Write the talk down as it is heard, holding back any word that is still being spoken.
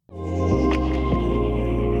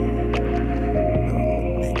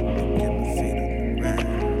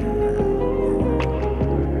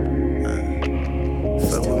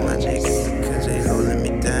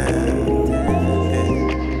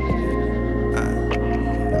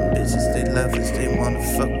lovers, they wanna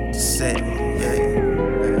fuck with the set.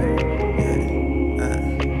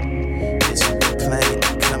 Bitch, you be playing,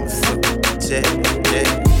 come and fuck with the jet.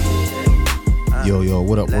 Yo,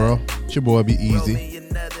 what up, world? It's your boy, Be Easy.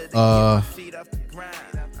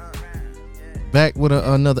 Back with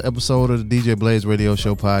another episode of the DJ Blaze Radio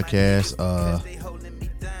Show podcast.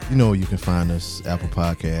 You know you can find us Apple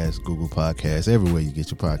Podcasts, Google Podcasts, everywhere you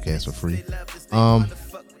get your podcasts for free.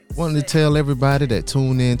 Wanted to tell everybody that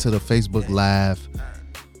tune in to the Facebook Live.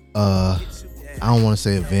 I don't want to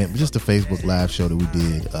say event, but just the Facebook Live show that we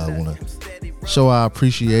did. Want to show our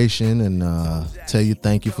appreciation and tell you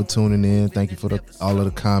thank you for tuning in. Thank you for all of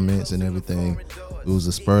the comments and everything. It was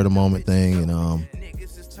a spur of the moment thing, and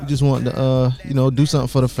we just wanted to do something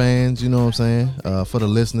for the fans. You know what I'm saying? For the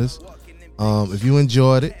listeners. If you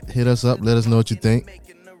enjoyed it, hit us up. Let us know what you think.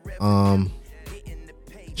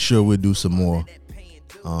 Sure, we'll do some more.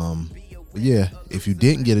 But yeah, if you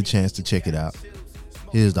didn't get a chance to check it out,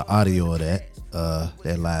 here's the audio of that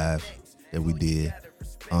live that we did.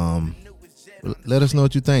 Let us know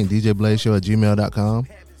what you think. DJBlazeShow@gmail.com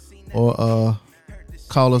or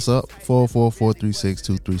call us up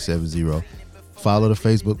 444-336-2370. Follow the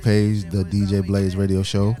Facebook page, the DJ Blaze Radio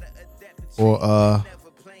Show, or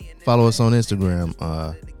follow us on Instagram,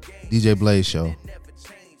 DJ Blaze Show,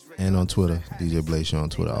 and on Twitter, DJ Blaze Show on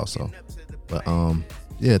Twitter also. But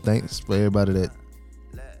yeah, thanks for everybody that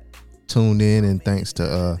tuned in, and thanks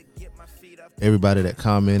to everybody that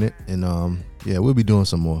commented. And yeah, we'll be doing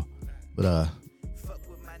some more. But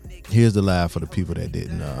here's the live for the people that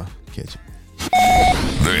didn't catch it.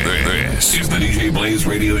 This is the DJ Blaze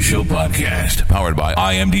Radio Show podcast, powered by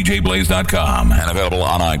imdjblaze.com and available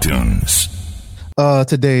on iTunes.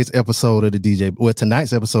 Tonight's episode of the DJ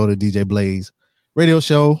Blaze Radio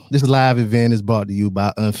Show. This live event is brought to you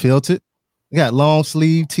by Unfiltered. We got long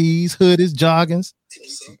sleeve tees, hoodies,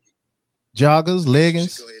 joggers,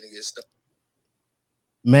 leggings,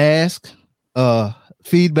 mask,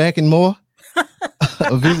 feedback, and more.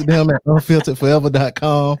 Visit them at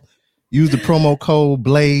unfilteredforever.com. Use the promo code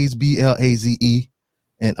BLAZE, BLAZE.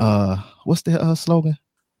 And what's the slogan?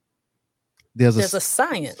 There's a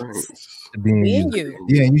science. Me and you.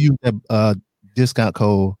 Yeah, you use that discount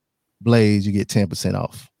code BLAZE, you get 10%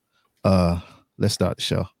 off. Let's start the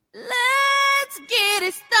show. Let's get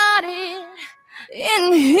it started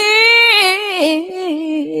in here.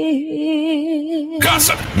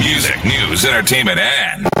 Gossip, music, news, entertainment,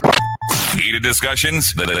 and heated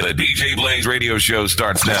discussions. The DJ Blaze Radio Show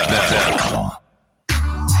starts now.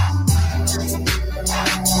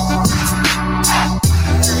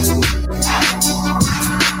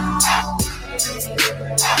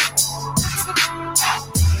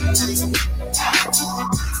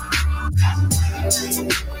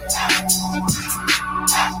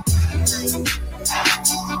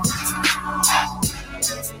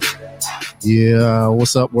 Yeah,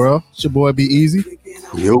 what's up, world? It's your boy Be Easy.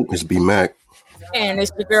 Yo, it's B Mac. And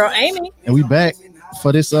it's your girl Amy. And we back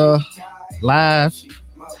for this live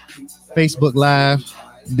Facebook Live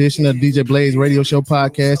edition of DJ Blaze Radio Show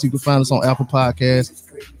podcast. You can find us on Apple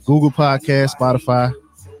Podcasts, Google Podcasts, Spotify,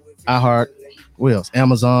 iHeart, what else?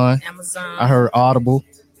 Amazon. I heard Audible.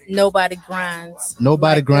 Nobody grinds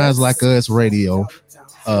like us radio.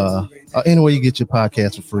 Anywhere you get your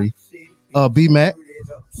podcast for free. B Mac.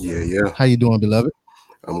 Yeah. How you doing, beloved?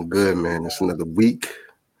 I'm good, man. It's another week.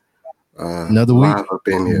 Another week up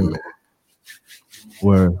in here, man.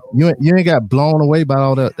 Word. You ain't got blown away by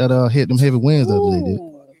all that hit them heavy winds the other day, did?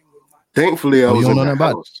 Thankfully, I was in the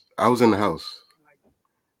house. I was in the house.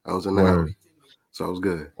 So I was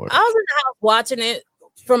good. Word. I was in the house watching it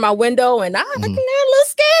from my window, and I was a little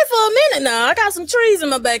scared for a minute now. I got some trees in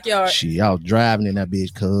my backyard. Shit, I was driving in that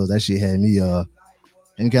bitch, cuz that shit had me and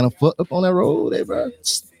kind of fucked up on that road, bro.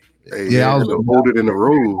 Hey, I was to hold it in the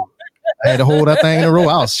road. I had to hold that thing in the road.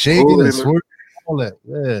 I was shaking and swerving, all that.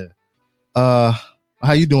 Yeah.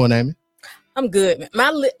 How you doing, Amy? I'm good, man.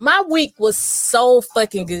 My week was so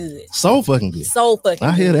fucking good. I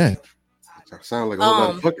hear that. Sound like a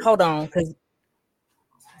whole lot of hold on, because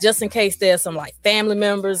just in case there's some like family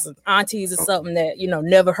members, aunties, or something that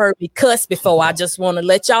never heard me cuss before, I just want to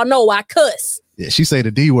let y'all know I cuss. Yeah, she say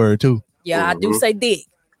the D word too. Yeah, I do say dick.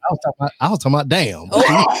 I was talking about damn.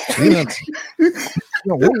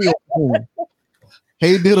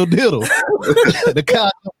 Hey, diddle. The cow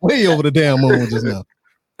way over the damn moon just now.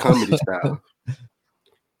 Comedy style.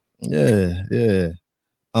 Yeah.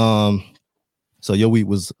 So your week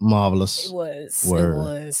was marvelous. It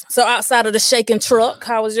was. So outside of the shaking truck,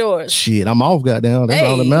 how was yours? Shit, I'm off, goddamn. That's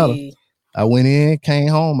all that matters. I went in, came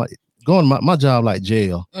home. Going to my job like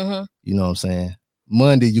jail. Mm-hmm. You know what I'm saying?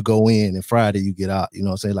 Monday you go in and Friday you get out. You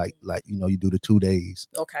know what I'm saying? Like you know, you do the 2 days.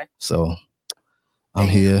 Okay. So I'm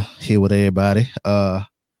here with everybody.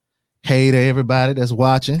 Hey to everybody that's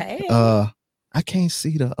watching. Hey. I can't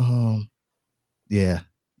see the yeah,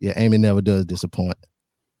 Amy never does disappoint.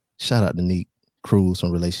 Shout out to Neat Cruz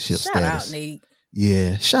from Relationship Status. Shout out, Neat.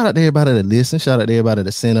 Yeah, shout out to everybody that listen. Shout out to everybody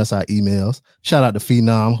that send us our emails. Shout out to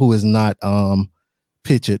Phenom, who is not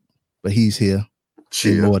pictured, but he's here.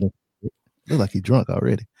 Look like he's drunk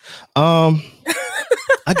already.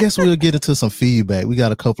 I guess we'll get into some feedback. We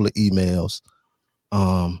got a couple of emails.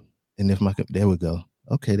 And if there we go.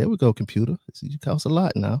 Okay, there we go, computer. You cost a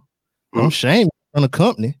lot now. Don't shame on the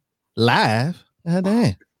company live. God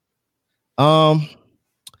damn.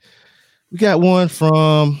 We got one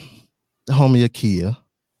from the homie Akia.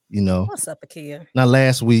 You know, what's up, Akia? Now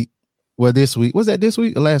last week, well, this week was that this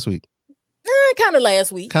week or last week? Kind of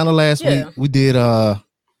last week. Week.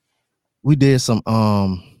 We did some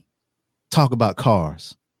talk about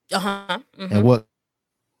cars. And what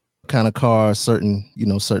kind of cars certain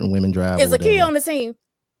women drive. Is Akia on the team?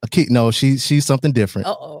 No, she's something different.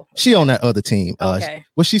 She on that other team. Okay.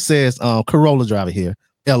 What she says, Corolla driver here.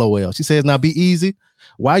 LOL. She says, now be easy.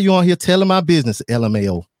 Why you on here telling my business?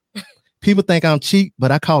 LMAO. People think I'm cheap,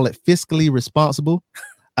 but I call it fiscally responsible.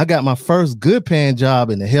 I got my first good paying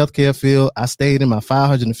job in the healthcare field. I stayed in my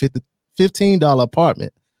 $15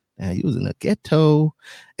 apartment. Now you was in a ghetto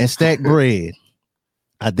and stacked bread.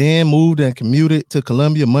 I then moved and commuted to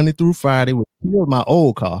Columbia Monday through Friday with my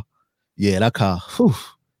old car. Yeah, that car. Whew,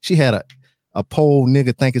 she had a pole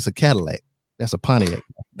nigga think it's a Cadillac. That's a Pontiac.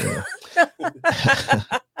 Yeah.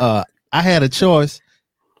 I had a choice.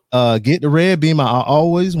 Get the red Beamer I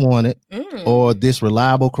always wanted or this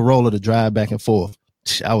reliable Corolla to drive back and forth.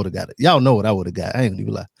 I would have got it. Y'all know what I would have got. I ain't gonna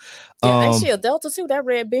even lie. Actually, a Delta too. That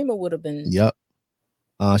red Beamer would have been. Yep.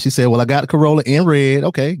 She said, well, I got the Corolla in red.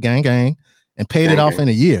 Okay, gang. And paid it off in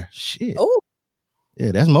a year. Shit. Oh.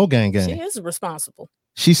 Yeah, that's more gang. She is responsible.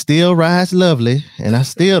 She still rides lovely, and I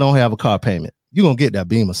still don't have a car payment. You gonna get that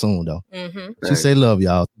Beamer soon, though. She say, love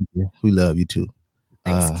y'all. We love you too.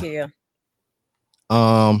 Thanks, Kia.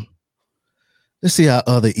 Let's see our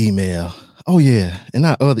other email. Oh yeah, and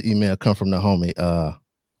our other email come from the homie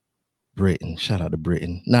Britain. Shout out to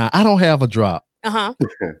Britain. Now I don't have a drop.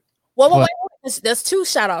 Well, wait. There's 2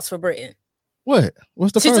 shout outs for Britain. What?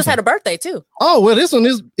 What's the She first just one? had a birthday too. Oh well, this one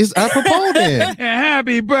is apropos then.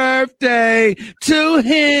 Happy birthday to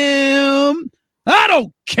him. I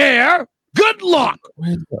don't care. Good luck.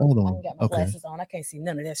 Where's the other one? I got my glasses on. I can't see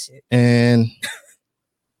none of that shit. And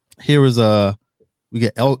here is we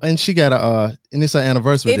get and she got and it's her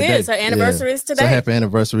anniversary. It is her anniversary is today. So happy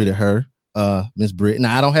anniversary to her, Miss Britt.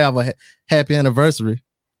 Now I don't have a happy anniversary,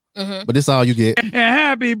 but it's all you get.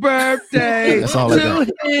 Happy birthday. That's all I got.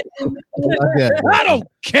 I don't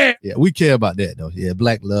care. Yeah, we care about that though. Yeah,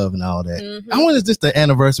 black love and all that. I wonder, is this the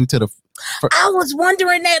anniversary to the? I was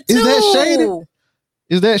wondering that too. Is that shady?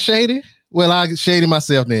 Is that shady? Well, I shady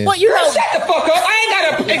myself then. Well, you know, shut the fuck up.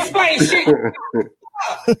 I ain't gotta explain shit.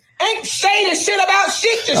 Ain't shady shit about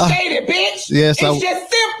shit. Just shady, bitch. Yes, it's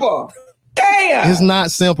just simple. Damn. It's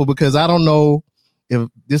not simple because I don't know if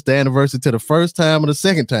this the anniversary to the first time or the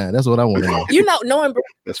second time. That's what I want to know. You know, knowing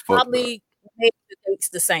probably made the dates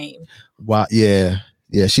the same. Wow. Yeah.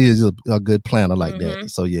 She is a good planner like that.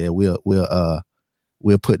 So yeah, we'll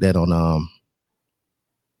put that on.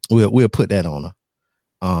 We'll put that on her.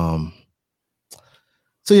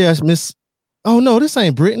 So yeah, Miss. Oh no, this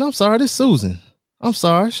ain't Brittany. I'm sorry, this is Susan. I'm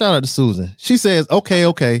sorry. Shout out to Susan. She says,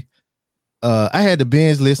 okay. I had to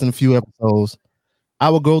binge listen to a few episodes. I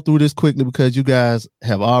will go through this quickly because you guys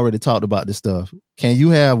have already talked about this stuff. Can you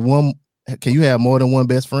have more than one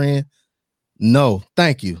best friend? No,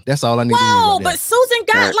 thank you. That's all I need to hear. Whoa, but Susan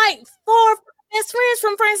got like 4 best friends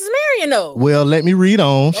from Francis Marion, though. Well, let me read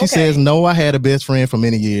on. She says, no, I had a best friend for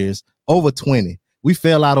many years, over 20. We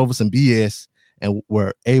fell out over some BS and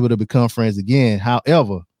were able to become friends again.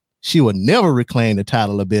 However, she would never reclaim the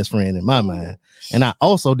title of best friend in my mind. And I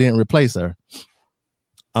also didn't replace her.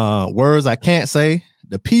 Words I can't say,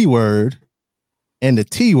 the P word and the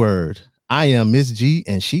T word. I am Miss G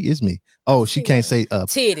and she is me. Oh, she can't say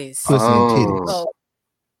titties. Pussy and titties. Oh.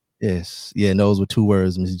 Yes. Yeah, those were 2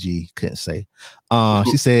 words Miss G couldn't say.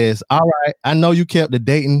 She says, all right, I know you kept the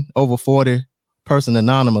dating over 40 person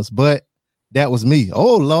anonymous, but that was me.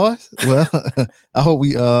 Oh Lord. Well, I hope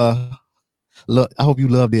we I hope you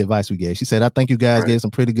love the advice we gave. She said, I think you guys gave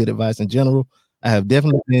some pretty good advice in general. I have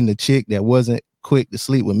definitely been the chick that wasn't quick to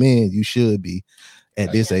sleep with men. You should be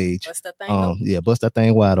at this age. Bust that thing bust that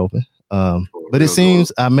thing wide open. But it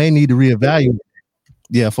seems I may need to reevaluate.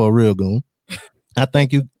 Yeah, for a real goon. I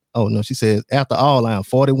think Oh no, she says, after all, I am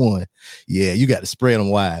 41. Yeah, you got to spread them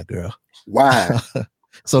wide, girl. Wide.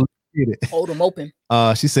 So get it. Hold them open.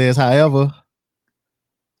 She says, however,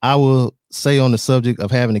 I will say on the subject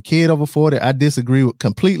of having a kid over 40, I disagree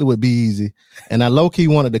completely with B-Easy. And I low-key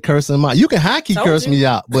wanted to curse him out. You can high-key curse me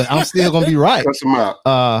out, but I'm still gonna be right. Curse him out.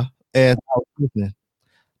 As I was listening,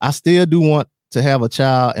 I still do want to have a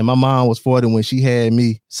child, and my mom was 40 when she had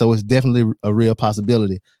me, so it's definitely a real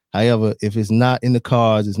possibility. However, if it's not in the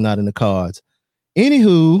cards, it's not in the cards.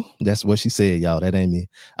 Anywho, that's what she said, y'all. That ain't me.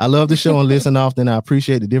 I love the show and listen often. I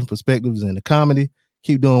appreciate the different perspectives and the comedy.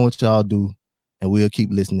 Keep doing what y'all do, and we'll keep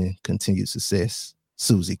listening. Continued success,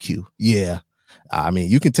 Susie Q. Yeah, I mean,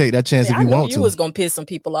 you can take that chance if you want to. You was gonna piss some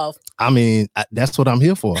people off. I mean, that's what I'm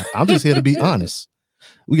here for. I'm just here to be honest.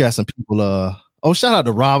 We got some people. Oh, shout out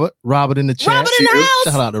to Robert. Robert in the chat. Robert in the house.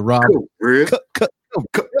 Shout out to Robert.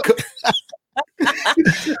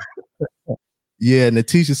 Yeah, and the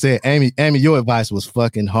teacher said, Amy, your advice was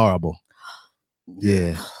fucking horrible.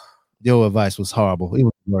 Yeah, your advice was horrible. It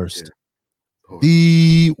was the worst. Yeah.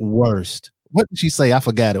 The worst. What did she say? I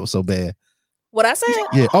forgot. It was so bad. What I said?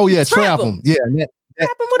 Yeah. Oh yeah, trap him. Yeah,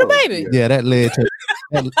 trap him with a baby. Yeah, that led to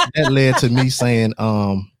that led to me saying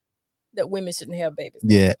that women shouldn't have babies.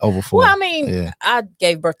 Yeah, over 40. Well, I mean, I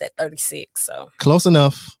gave birth at 36, so close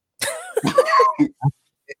enough.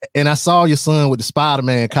 And I saw your son with the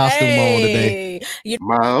Spider-Man costume on today.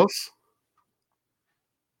 Miles.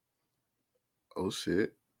 Oh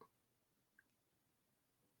shit.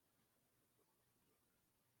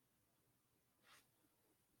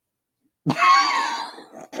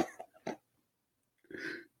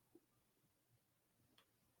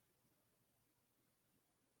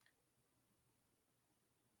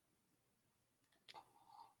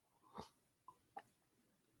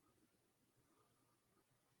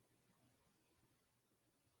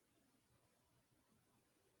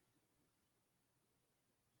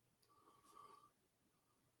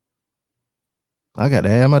 I got to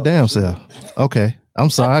add my damn self. Okay, I'm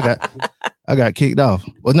sorry. I got kicked off.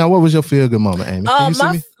 Well, now, what was your feel good moment, Amy?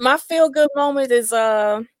 My feel good moment is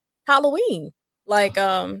Halloween. Like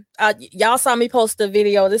y'all saw me post a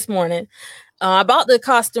video this morning. I bought the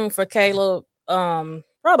costume for Caleb probably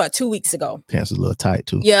about 2 weeks ago. Pants is a little tight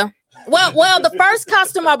too. Yeah. Well, the first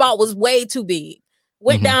costume I bought was way too big.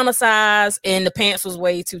 Went down a size, and the pants was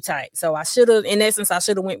way too tight. So I should have, in essence,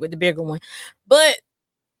 went with the bigger one. But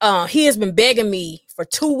he has been begging me for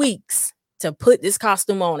 2 weeks to put this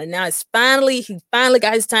costume on, and now he finally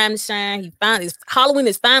got his time to shine. Halloween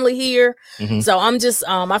is finally here. So I'm just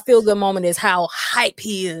my feel good moment is how hype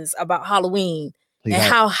he is about Halloween and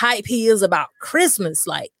how hype he is about Christmas.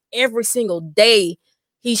 Like every single day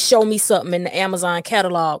he showed me something in the Amazon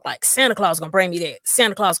catalog, like Santa Claus gonna bring me that.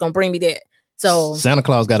 Santa Claus gonna bring me that. So Santa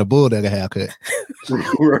Claus got a bulldog haircut.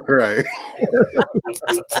 Right.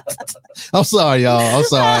 I'm sorry, y'all. I'm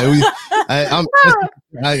sorry.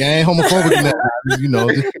 I ain't homophobic in that. You know,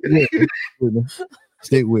 just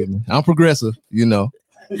stick with me. I'm progressive. You know,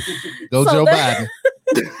 go Joe Biden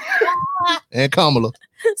and Kamala.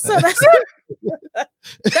 So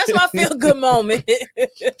that's my feel good moment.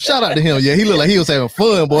 Shout out to him. Yeah, he looked like he was having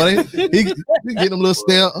fun, boy. He getting them little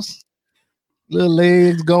steps, little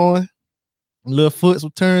legs going. Little foots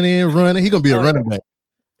will turn in, running. He gonna be a running back.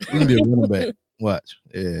 He gonna be a running back. Watch.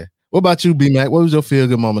 Yeah. What about you, B Mac? What was your feel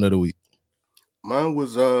good moment of the week? Mine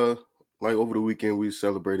was like over the weekend we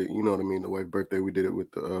celebrated. You know what I mean? The wife's birthday. We did it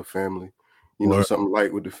with the family. You know, something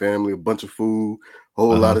light with the family. A bunch of food,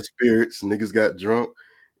 whole lot of spirits. Niggas got drunk,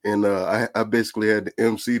 and I basically had to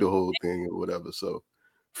MC the whole thing or whatever. So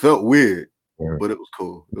felt weird, but it was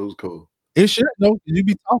cool. It was cool. It should though. You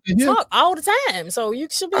be talking here. Talk all the time, so you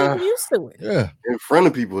should be used to it. Yeah, in front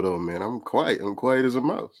of people though, man. I'm quiet. I'm quiet as a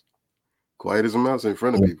mouse. Quiet as a mouse in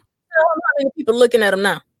front of people. How many people looking at him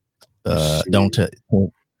now? Don't tell.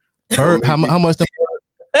 How much?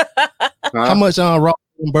 How much raw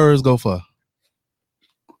birds go for?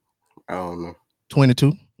 I don't know.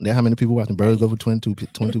 22. Yeah, how many people watching? Birds go for 22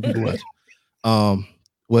 people watching.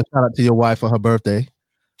 Well, shout out to your wife for her birthday.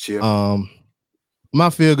 Chill. My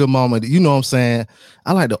feel good moment, you know what I'm saying?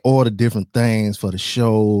 I like to order different things for the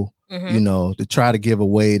show, you know, to try to give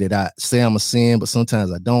away that I say I'm a sin, but sometimes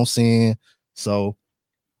I don't sin. So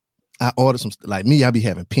I ordered some, like me, I be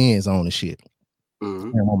having pins on and shit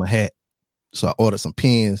on my hat. So I ordered some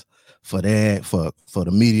pins for that, for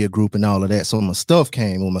the media group and all of that. So my stuff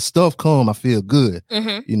came. When my stuff come, I feel good,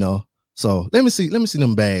 you know. So let me see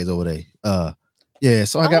them bags over there. Yeah,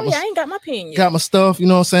 so I ain't got my pen yet. Got my stuff, you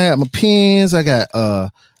know what I'm saying? I got my pens. I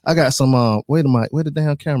got some where the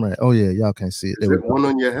damn camera at? Oh yeah, y'all can't see it. Is there one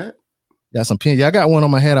on your hat? Got some pins. Yeah, I got one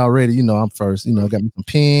on my head already. You know, I'm first. You know, got me some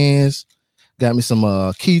pins. Got me some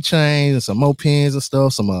keychains and some more pins and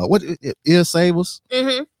stuff. Some ear savers. Mm-hmm.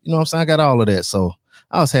 You know what I'm saying? I got all of that. So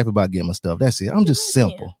I was happy about getting my stuff. That's it. I'm just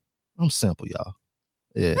simple. I'm simple, y'all.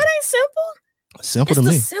 Yeah. That ain't simple. Simple It's to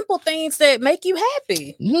the me. simple things that make you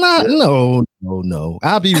happy. No.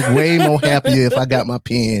 I'll be way more happier if I got my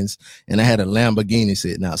pins and I had a Lamborghini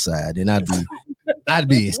sitting outside, and I'd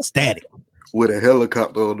be ecstatic. With a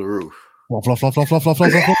helicopter on the roof.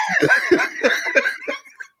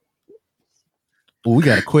 Oh, we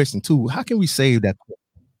got a question too. How can we save that?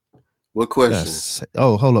 What question? Yes.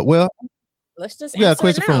 Oh, hold up. Well, Let's just we got a answer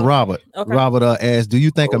question it from now. Robert. Okay. Robert asked, do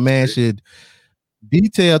you think a man should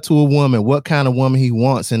detail to a woman what kind of woman he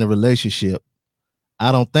wants in a relationship?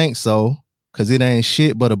 I don't think so, because it ain't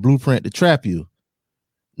shit but a blueprint to trap you.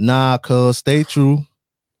 Nah, cuz stay true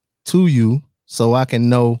to you so I can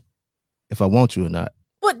know if I want you or not.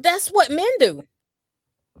 But that's what men do.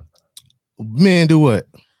 Men do what?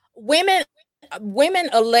 Women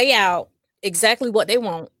will lay out exactly what they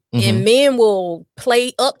want, Mhm. and men will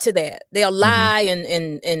play up to that. They'll lie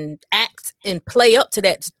and act and play up to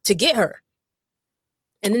that to get her,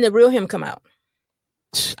 and then the real him come out.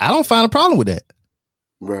 I don't find a problem with that.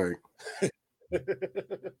 Right.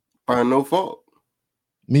 Find no fault.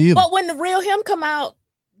 Me either. But when the real him come out,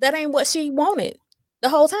 that ain't what she wanted the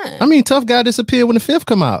whole time. I mean, tough guy disappeared when the fifth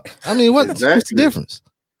come out. I mean, what's the Exactly. difference?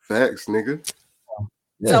 Facts, nigga.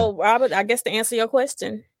 Yeah. So, Robert, I guess to answer your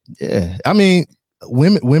question, Yeah, I mean,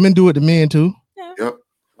 women do it to men too. Yep.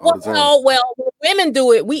 All the time. when women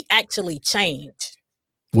do it, we actually change.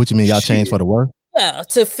 What you mean, y'all change for the worse? Yeah,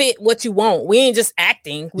 to fit what you want. We ain't just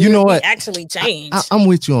acting. You know what? We actually change. I'm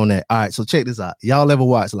with you on that. All right, so check this out. Y'all ever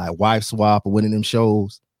watch like Wife Swap or one of them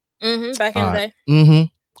shows? Back in the day.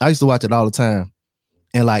 Mm-hmm. I used to watch it all the time,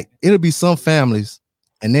 and like it'll be some families,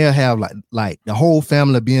 and they'll have like the whole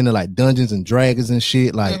family be into like Dungeons and Dragons and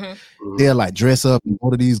shit. Like they'll like dress up and go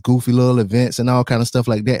to these goofy little events and all kind of stuff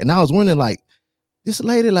like that. And I was wondering, like, this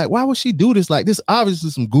lady, like, why would she do this? Like, this obviously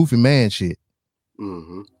some goofy man shit.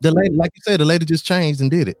 Mm-hmm. The lady, like you said, the lady just changed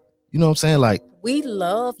and did it. You know what I'm saying? Like, We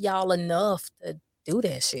love y'all enough to do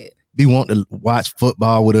that shit. be wanting to watch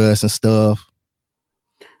football with us and stuff.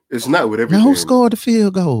 It's not with Now, everything. who scored the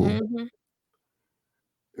field goal? Mm-hmm.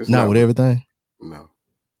 It's Not with everything. No.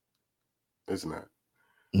 It's not.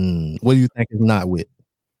 What do you think it's not with?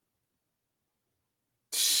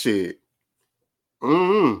 Shit.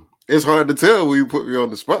 It's hard to tell when you put me on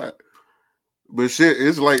the spot. But shit,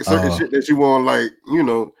 it's like certain shit that you want, like, you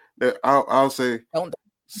know, that I'll say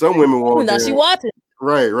some women want. Now she watching.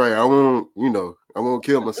 Right. I won't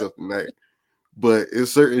kill myself tonight. But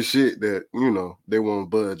it's certain shit that, you know, they won't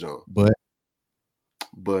budge on. But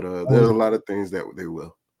there's a lot of things that they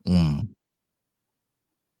will. I'm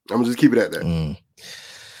gonna just keep it at that.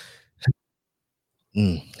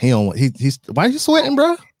 He don't. He's. Why you sweating,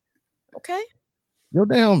 bro? Okay. Your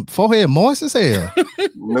damn forehead moist as hell.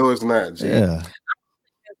 No, it's not. G. Yeah.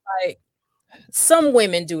 Like some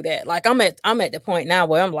women do that. Like I'm at the point now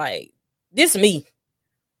where I'm like, this me.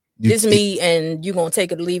 This me, and you gonna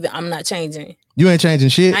take it or leave it. I'm not changing. You ain't changing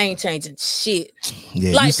shit. I ain't changing shit.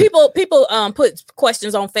 Yeah, like people put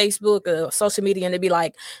questions on Facebook or social media, and they be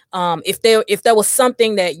like, if there was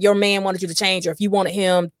something that your man wanted you to change, or if you wanted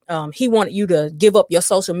him, he wanted you to give up your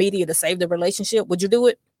social media to save the relationship, would you do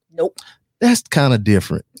it? Nope. That's kind of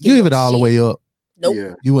different. You give it all the way up. Nope.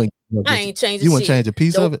 Yeah. You ain't. I ain't changing. You wouldn't change a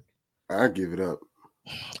piece of it. I give it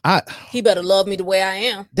up. He better love me the way I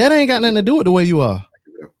am. That ain't got nothing to do with the way you are.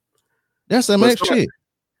 That's some extra shit.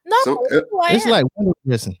 No, it's like window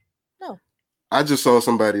dressing. No. I just saw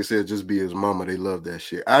somebody said just be his mama. They love that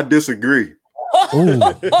shit. I disagree. Ooh,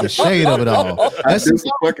 the shade of it all. I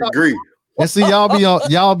fucking agree. And see, y'all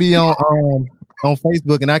be on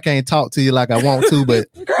Facebook, and I can't talk to you like I want to, but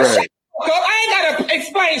right. I ain't gotta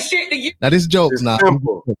explain shit to you. Now this jokes It's now.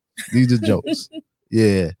 simple. These just jokes.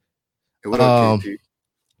 Yeah. What up, KT?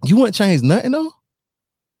 You wouldn't change nothing though?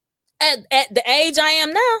 At the age I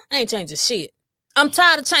am now, I ain't changing shit. I'm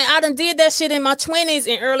tired of change. I done did that shit in my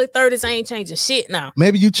 20s and early 30s. I ain't changing shit now.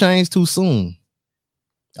 Maybe you changed too soon.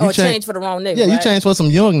 Or change for the wrong nigga. Yeah, you right? changed for some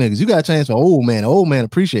young niggas. You gotta change for old man. Old man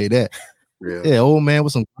appreciate that. Yeah, old man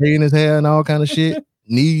with some gray in his hair and all kind of shit.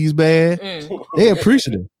 Knees bad. They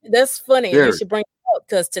appreciative. That's funny. Very. You should bring it up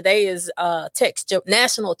because today is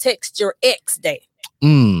National Text Your Ex Day.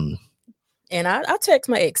 Mm. And I text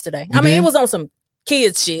my ex today. You I mean, did? it was on some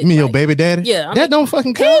kids shit. You mean your like, baby daddy? Yeah. That don't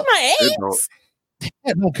fucking He count. my ex.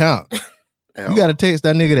 That don't count. You gotta text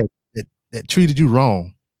that nigga that treated you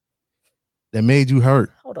wrong, that made you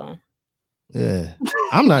hurt. Hold on. Yeah,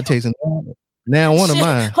 I'm not texting. Now one of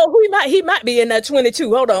mine. Oh, he might be in that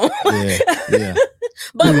 22. Hold on. Yeah.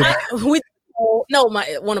 But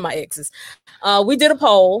one of my exes. We did a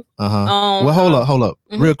poll. Well, hold up.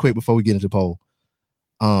 Mhm. Real quick before we get into the poll.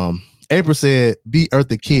 April said, "Be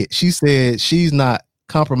Eartha Kitt." She said she's not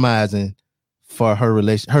compromising for her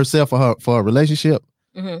herself for a relationship.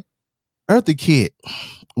 Mm-hmm. Eartha Kitt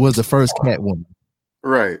was the first Catwoman,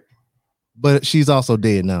 Right. but she's also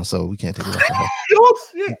dead now, so we can't take it off of her.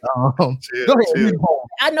 Go ahead.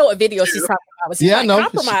 I know what video she's talking about. She's I know.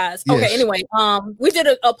 Compromise. Yes. Okay. Anyway, we did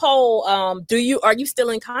a poll. Are you still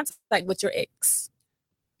in contact with your ex?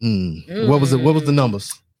 What was the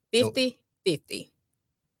numbers? 50-50.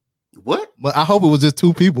 What? But I hope it was just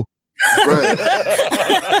two people.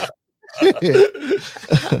 Right.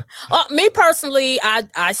 Me personally,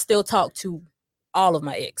 I still talk to all of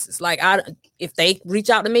my exes. Like if they reach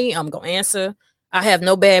out to me, I'm gonna answer. I have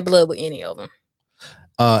no bad blood with any of them.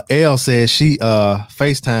 Elle says she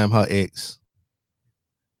FaceTime her ex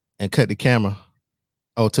and cut the camera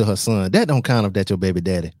to her son. That don't count if that's your baby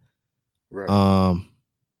daddy. Right.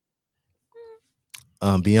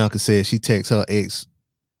 Bianca said she texts her ex.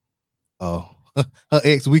 Her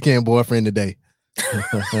ex weekend boyfriend today.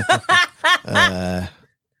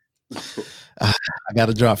 I got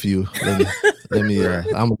a drop for you. Let me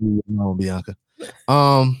I'm gonna leave you alone, Bianca.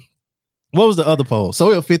 What was the other poll?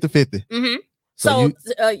 So it was 50-50. Mm-hmm. So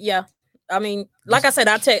yeah. I mean, like I said,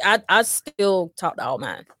 I still talk to all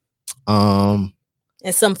mine.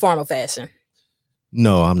 In some form or fashion.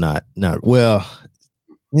 No, I'm not. Well,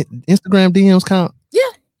 Instagram DMs count. Yeah.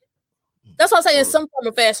 That's what I'm saying. In some form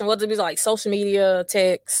or fashion, whether it be like social media,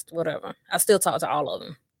 text, whatever. I still talk to all of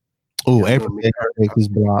them. Oh, April said her ex is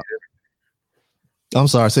blocked. I'm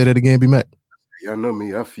sorry, say that again, B Mac. Y'all know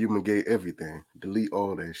me. I fumigate everything. Delete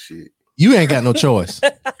all that shit. You ain't got no choice.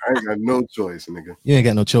 I ain't got no choice, nigga. You ain't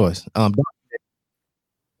got no choice. Doc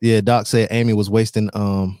said Amy was wasting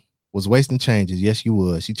changes. Yes, you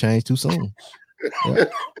was. She changed too soon. Yeah.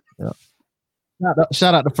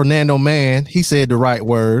 Shout out to Fernando Man. He said the right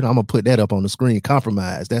word. I'm gonna put that up on the screen.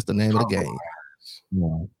 Compromise. That's the name of the game.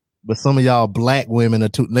 Yeah. But some of y'all black women are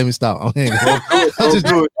too. Let me stop.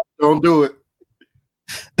 Don't do it.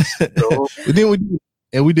 But then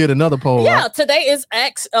we did another poll. Yeah, right? today is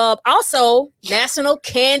also National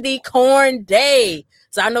Candy Corn Day.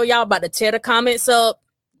 So I know y'all about to tear the comments up.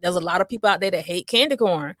 There's a lot of people out there that hate candy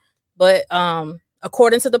corn, but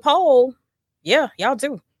according to the poll, yeah, y'all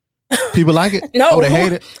do. People like it? No, they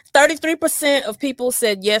hate it. 33% of people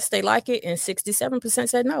said yes, they like it, and 67%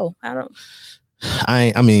 said no. I don't know.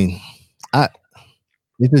 I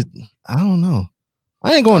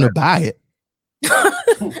ain't going to buy it. I'll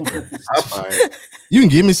buy it. You can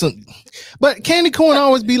give me some, but candy corn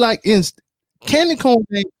always be like candy corn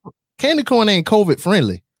ain't COVID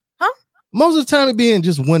friendly. Huh? Most of the time it be in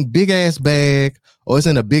just one big ass bag or it's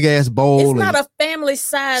in a big ass bowl. It's not a family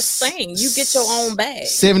size thing. You get your own bag.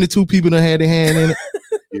 72 people done had their hand in it.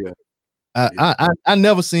 Yeah. I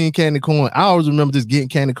never seen candy corn. I always remember just getting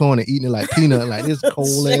candy corn and eating it like peanut, like this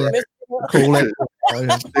cold ass.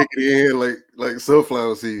 Stick it in like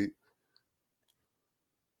sunflower seed.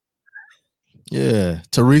 Yeah.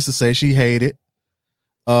 Teresa says she hate it.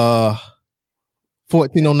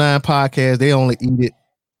 1409 podcast, they only eat it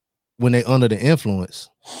when they under the influence.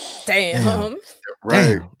 Damn.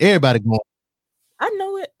 Right. Damn. Everybody going. I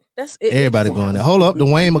know it. That's it. Everybody going there. Hold up.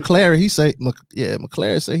 Dwayne McClary, he say,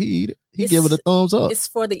 McClary said he eat it. He give it a thumbs up. It's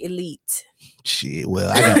for the elite. Shit.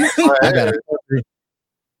 Well, I got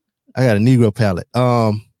a Negro palate.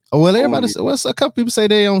 Well, everybody said, well, a couple people say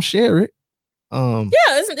they don't share it. Yeah,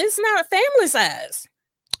 it's not a family size.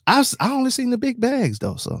 I only seen the big bags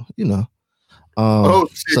though, so you know. Oh,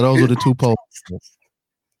 so those were the two polls.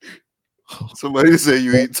 Somebody say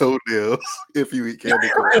you eat toenails if you eat candy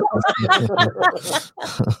corn.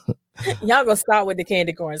 Y'all gonna start with the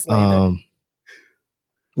candy corn slander.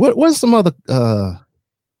 What's some other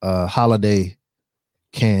holiday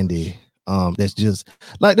candy? That's just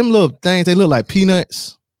like them little things. They look like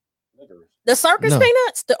peanuts. The circus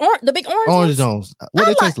peanuts, the big orange Jones. What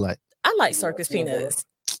they taste like? I like circus peanuts.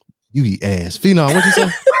 You eat ass. Phenom, what you say?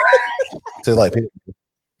 Tastes like peanut.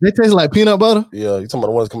 They taste like peanut butter? Yeah, you talking about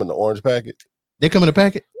the ones come in the orange packet? They come in a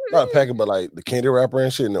packet? Not a packet, but like the candy wrapper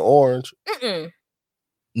and shit in the orange.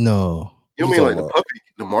 No. You mean like the puppy,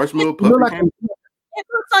 the marshmallow puppy? It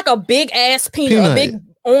looks like a big ass peanut, a big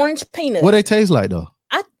orange peanut. What they taste like though?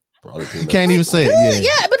 You can't even say it.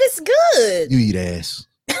 Yeah, but it's good. You eat ass.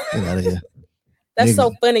 Get out of here. That's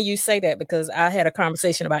so funny you say that because I had a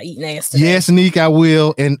conversation about eating ass today. Yes, Neek, I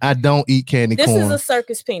will, and I don't eat candy corn. This is a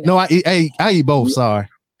circus peanut. No, I eat both. Sorry.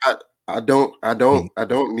 I I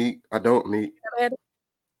don't need.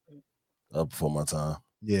 Up before my time.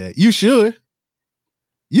 Yeah, you should.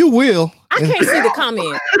 You will. I can't see the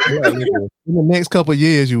comment. In the next couple of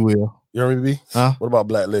years, you will. You heard me, B? Huh? What about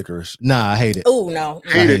black licorice? Nah, I hate it. Oh no,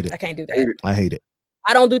 I hate it. I can't do that. I hate it.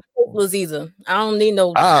 I don't do tasteless either. I don't need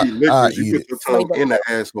no. You put your tongue in the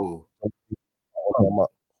asshole.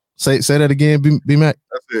 Say that again, B Mac.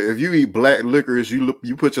 That's it. If you eat black licorice,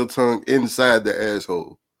 you put your tongue inside the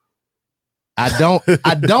asshole. I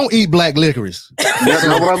don't eat black licorice. That's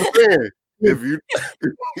not what I'm saying. If you So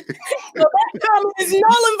that comment is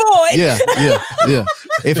null and void. Yeah.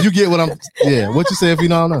 If you get what what you say if you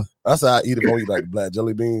don't know. That's how I eat it. When I eat like black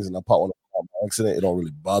jelly beans and I pop one on by accident, it don't really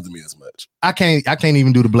bother me as much. I can't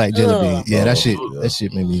even do the black jelly bean. Yeah, that shit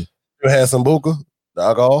made me. You had some Sambuca, the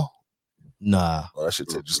alcohol? Nah. Oh, that shit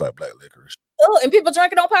tastes just like black licorice. Oh, and people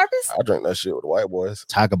drink it on purpose? I drink that shit with the white boys.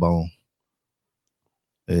 Tiger bone.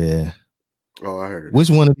 Yeah. Oh, I heard it. Which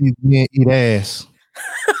one of these men eat ass?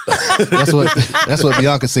 That's what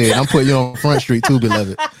Bianca said. I'm putting you on Front Street too,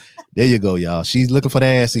 beloved. There you go, y'all. She's looking for the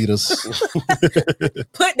ass eaters.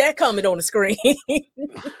 Put that comment on the screen.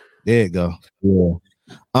 There you go. Yeah.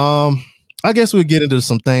 I guess we'll get into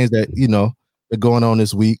some things that are going on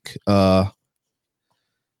this week. I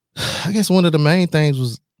guess one of the main things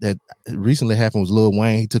was that recently happened was Lil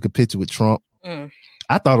Wayne. He took a picture with Trump. I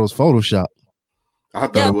thought it was Photoshop. I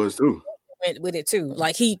thought it was too. Went with it too.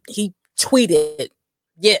 Like he tweeted,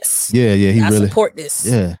 yes. Yeah. He I really support this.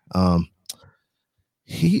 Yeah.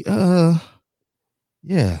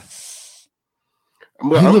 Yeah.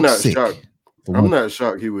 But I'm not shocked. I'm not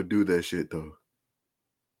shocked he would do that shit though.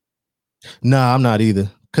 Nah, I'm not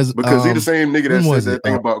either. Because he the same nigga that said that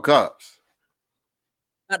thing about cops.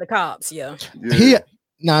 About the cops, yeah.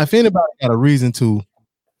 If anybody got a reason to,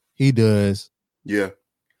 he does. Yeah.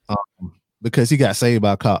 Because he got saved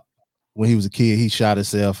by a cop when he was a kid. He shot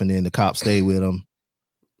himself, and then the cop stayed with him,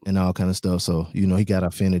 and all kind of stuff. So he got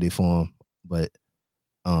affinity for him. But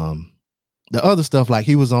the other stuff, like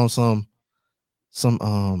he was on some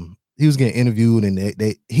he was getting interviewed, and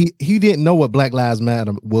he didn't know what Black Lives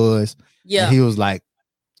Matter was. Yeah, and he was like,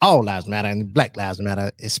 all lives matter and Black Lives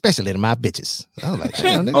Matter, especially to my bitches. I was like,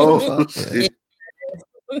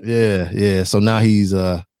 yeah. So now he's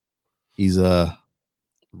I was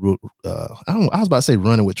about to say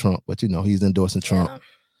running with Trump, but he's endorsing Trump. Yeah.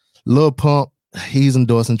 Lil Pump, he's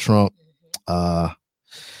endorsing Trump.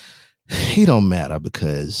 He don't matter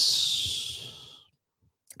because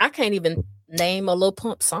I can't even name a Lil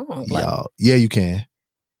Pump song. Yeah, you can.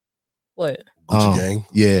 What? Gucci Gang.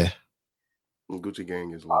 Yeah. Gucci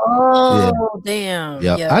Gang is like. Oh, damn.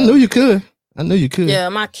 Yeah. I knew you could. Yeah,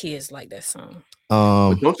 my kids like that song.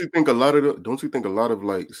 But don't you think a lot of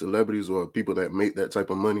like celebrities or people that make that type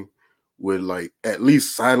of money would like at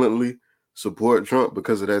least silently support Trump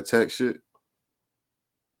because of that tax shit?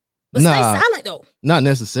 But stay silent though. Not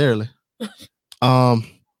necessarily. Not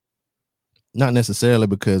necessarily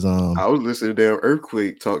because I was listening to damn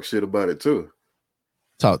Earthquake talk shit about it too.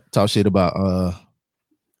 Talk shit about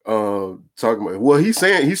talking about, well, he's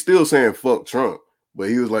still saying fuck Trump. But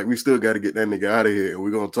he was like, we still got to get that nigga out of here. And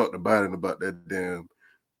we're going to talk to Biden about that damn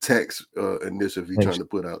tax initiative he's trying to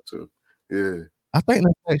put out too. Yeah. I think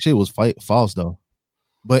that shit was false though.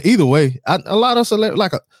 But either way, a lot of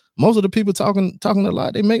most of the people talking a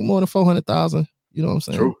lot, they make more than 400,000. You know what I'm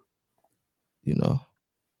saying? True. You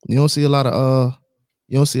don't see a lot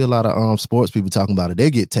of sports people talking about it. They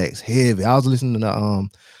get taxed heavy. I was listening to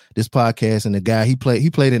this podcast, and the guy he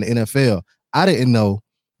played in the NFL. I didn't know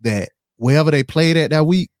that wherever they played at that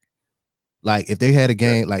week, like if they had a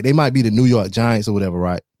game, like they might be the New York Giants or whatever,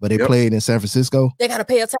 right? But they played in San Francisco. They gotta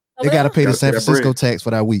pay a tax. They gotta pay the San Francisco tax for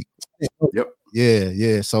that week. Yep.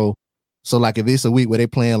 Yeah. So like if it's a week where they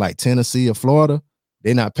playing like Tennessee or Florida,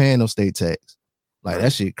 they're not paying no state tax. Like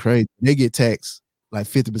that shit crazy. They get taxed like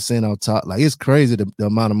 50% on top. Like it's crazy the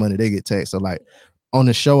amount of money they get taxed. So like on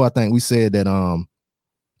the show, I think we said that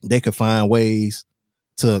they could find ways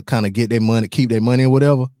to kind of get their money, keep their money or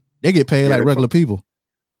whatever. They get paid like regular people.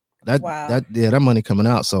 That money coming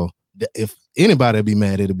out. So if anybody be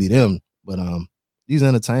mad, it'll be them. But these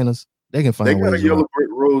entertainers, they can find. They got a yellow brick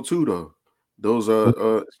road too, though. Those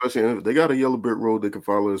especially they got a yellow brick road they can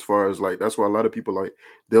follow as far as like that's why a lot of people like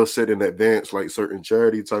they'll set in advance like certain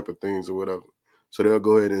charity type of things or whatever. So they'll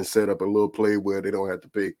go ahead and set up a little play where they don't have to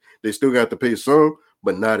pay. They still got to pay some,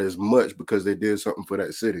 but not as much because they did something for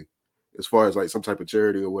that city, as far as like some type of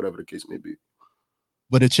charity or whatever the case may be.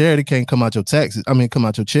 But the charity can't come out your taxes. I mean, come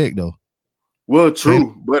out your check though. Well,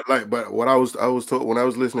 true, but what I was told when I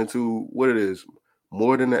was listening to what it is,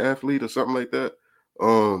 More Than the Athlete or something like that.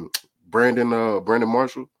 Brandon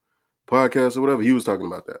Marshall podcast or whatever, he was talking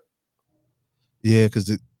about that. Yeah, because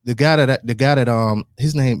the guy that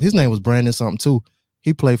his name was Brandon something too.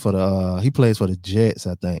 He plays for the Jets,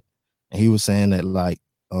 I think, and he was saying that like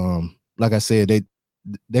I said,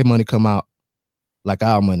 they money come out like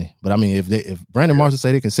our money. But I mean, if Brandon Marshall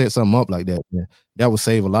say they can set something up like that, then that would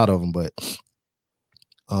save a lot of them. But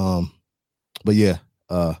yeah,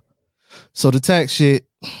 so the tax shit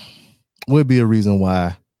would be a reason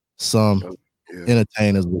why some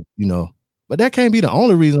entertainers would, but that can't be the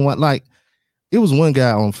only reason why. Like, it was one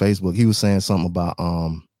guy on Facebook, he was saying something about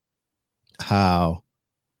how,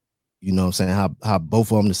 what I'm saying, how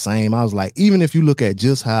both of them the same. I was like, even if you look at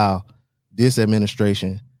just how this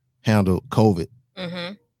administration handled COVID,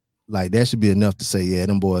 like that should be enough to say, yeah,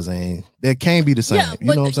 them boys that can't be the same. Yeah,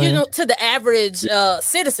 you know what I'm saying? To the average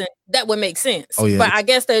citizen, that would make sense. Oh, yeah. But I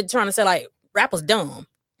guess they're trying to say like rappers dumb.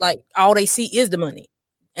 Like all they see is the money.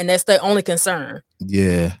 And that's their only concern.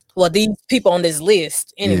 Yeah. Well, these people on this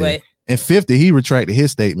list, anyway. Yeah. And 50, he retracted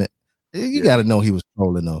his statement. You got to know he was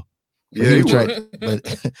trolling though. But he retracted,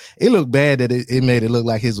 but it looked bad that it made it look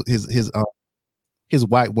like his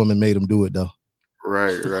white woman made him do it though.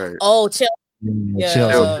 Right. Oh, Chelsea.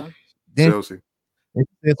 Chelsea. Chelsea. He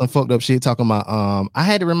said some fucked up shit talking about I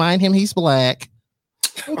had to remind him he's black.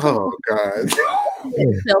 Oh God.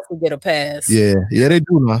 Chelsea get a pass. Yeah, they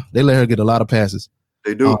do now. They let her get a lot of passes.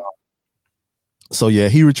 They do. So yeah,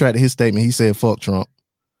 he retracted his statement. He said fuck Trump.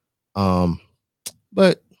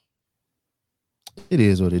 But it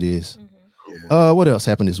is what it is. What else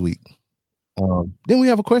happened this week? Didn't we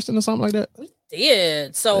have a question or something like that? We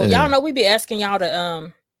did. So y'all know we be asking y'all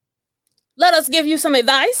to let us give you some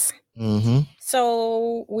advice.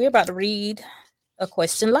 So we're about to read a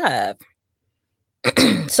question live.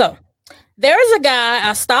 So there is a guy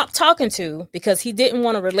I stopped talking to because he didn't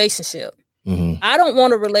want a relationship. I don't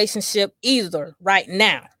want a relationship either right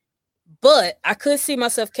now, but I could see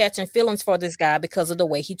myself catching feelings for this guy because of the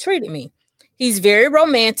way he treated me. He's very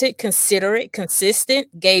romantic, considerate,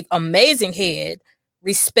 consistent, gave amazing head,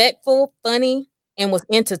 respectful, funny, and was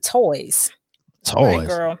into toys. Right,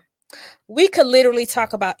 girl. We could literally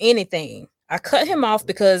talk about anything. I cut him off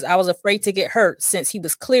because I was afraid to get hurt since he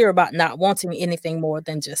was clear about not wanting anything more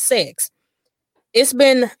than just sex. It's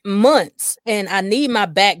been months and I need my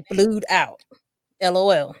back blued out.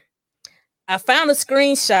 LOL. I found a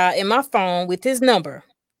screenshot in my phone with his number.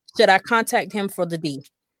 Should I contact him for the D?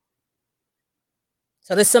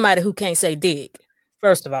 So there's somebody who can't say dick,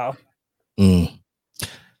 first of all. If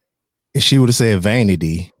she would have said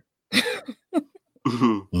vanity.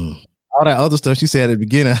 All that other stuff she said at the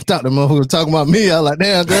beginning, I thought the motherfucker was talking about me. I was like,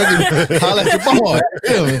 damn, girl, holla at your boy.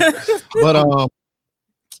 But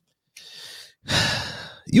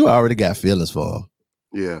you already got feelings for him.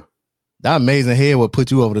 Yeah. That amazing head will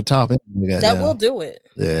put you over the top. That will do it.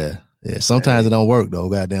 Yeah. Sometimes it don't work though.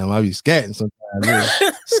 Goddamn, I be scatting sometimes.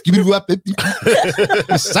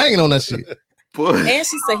 Singing on that shit. And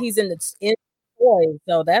she said he's in toys,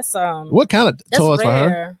 so that's what kind of toys rare. For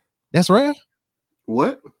her? That's rare.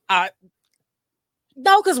 What?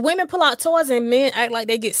 No, because women pull out toys and men act like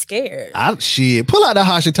they get scared. Pull out the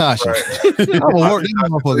Hashitashi. I'm gonna work this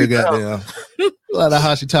motherfucker. Goddamn. Pull out the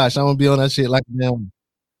Hashitashi. I'm gonna be on that shit like damn.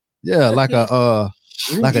 Yeah, like a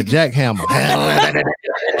jackhammer.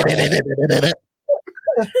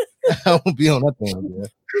 I'm gonna be on that thing. Man.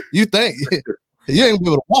 You think you ain't gonna be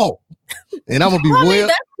able to walk, and I'm gonna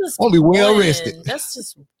be well rested. That's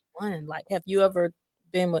just one. Like, have you ever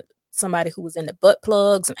been with somebody who was into butt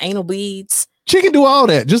plugs and anal beads? She can do all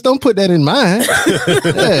that. Just don't put that in mine.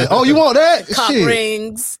 Yeah. Oh, you want that? Cock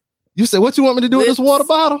rings. You said what you want me to do with this water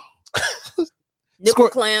bottle? Nipple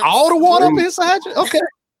clamps. All the water up inside you? Okay.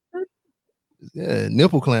 Yeah,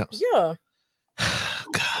 nipple clamps. Yeah.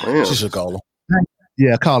 God, she should call him.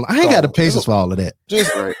 Yeah, call him. I ain't got the patience for all of that.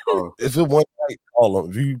 Just if it one night, call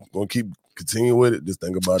him. If you gonna continue with it, just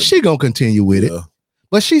think about it. She gonna continue with it.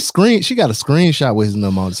 But she got a screenshot with his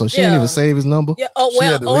number on it, so she didn't even save his number. Yeah. Oh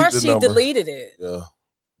well, or she deleted it. Yeah.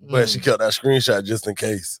 But she kept that screenshot just in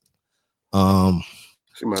case. She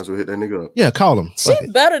might as well hit that nigga up. Yeah, call him.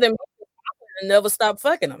 She's better than me and never stop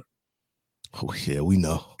fucking him. Oh yeah, we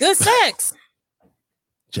know. Good sex.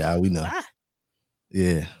 Child, we know.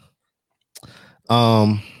 Yeah.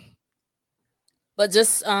 But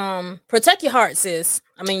just protect your heart, sis.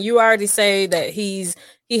 I mean, you already say that he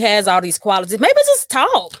has all these qualities. Maybe just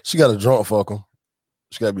talk. She got a drunk fuck him.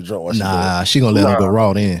 She gotta be drunk. She gonna let him go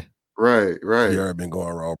raw then. Right. He already been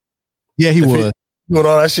going raw. Yeah, he was. Doing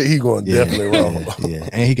all that shit, he going definitely wrong. Yeah,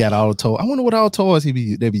 and he got all the toys. I wonder what all toys they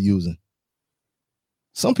be using.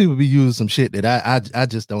 Some people be using some shit that I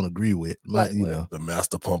just don't agree with. But, you know, the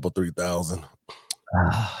Master Pumper 3000.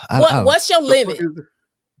 What's your limit?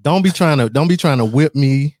 Don't be trying to whip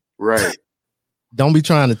me. Right. Don't be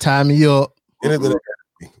trying to tie me up.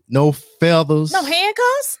 No feathers. No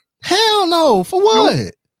handcuffs? Hell no. For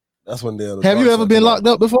what? That's when they're. Have you ever been locked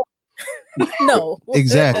up before? No.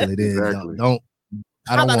 Exactly. Then Exactly. don't.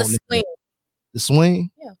 I How don't about want a swing? the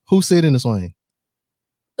swing. Yeah. Who sit in the swing?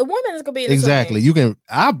 The woman is gonna be in the Exactly. swing. You can.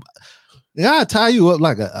 I'll tie you up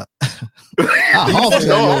like a. I'll halter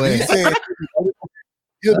your He's ass. saying,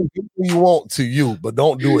 you do what you want to you, but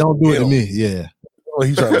don't do it. Don't do it to him. me. Yeah. That's what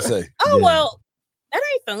he's trying to say. Oh Yeah. well, that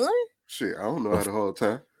ain't fun. Shit, I don't know how to hold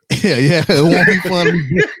time. Yeah. Yeah. It won't be fun.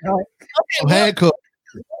 I'm handcuffed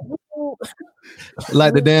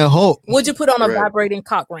like the damn Hulk. Would you put on a Right. vibrating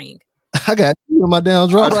cock ring? I got two in my damn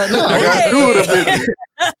drop right now. I got Hey. two of them bitches.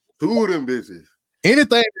 Two of them bitches.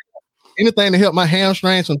 Anything to help my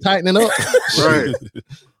hamstrings from tightening up. Right.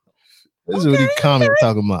 This is what these comments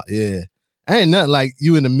talking about. Yeah. Ain't nothing like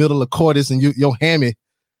you in the middle of quarters and your hammy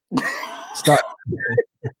start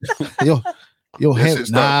your That hammy. shit start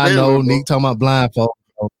Nah, no, failing, bro. Nick talking about blindfold.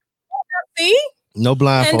 See? No And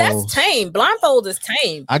blindfold. that's tame. Blindfold is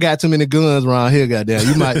tame. I got too many guns around here, goddamn.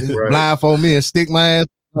 You might Right. blindfold me and stick my ass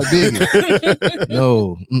like Biggie.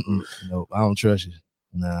 No, no, I don't trust you.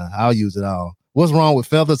 Nah, I'll use it all. What's wrong with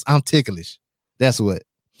feathers? I'm ticklish. That's what.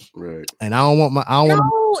 Right. And I don't want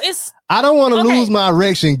No, it's I don't want to Okay. lose my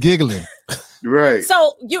erection giggling. Right.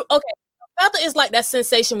 so you okay. Feather is like that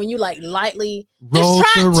sensation when you like lightly Roll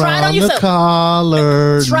try it on around the yourself.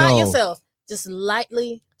 collar. try No. yourself. Just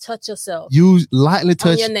lightly touch yourself You lightly on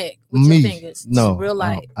touch your neck with me. your fingers. Just No, real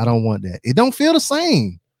light. I don't want that. It don't feel the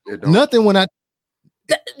same. It don't. Nothing when I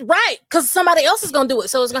Right, because somebody else is gonna do it,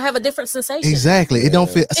 so it's gonna have a different sensation. exactly. It don't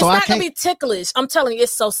feel. It's So I not gonna can't. be ticklish. I'm telling you,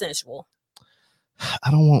 it's so sensual.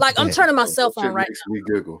 I don't want. Like I'm that. turning my cell Shit phone right makes me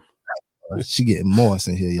giggle. She getting moist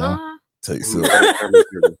in here, y'all. now. Take Every some. time I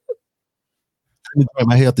giggle. Let me drink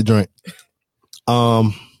my healthy drink.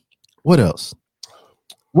 What else?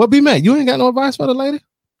 What be Mac? You ain't got no advice for the lady?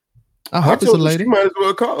 I I hope it's a told her lady. she might as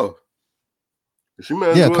well call. She might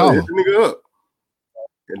as Yeah, well call hit the nigga up.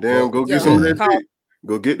 And damn, go Yeah, get some of that call. dick.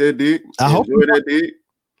 Go get that dick. I hope- Enjoy that dick.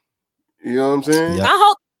 You know what I'm saying? Yeah. I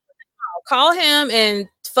hope call him and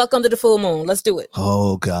fuck under the full moon. Let's do it.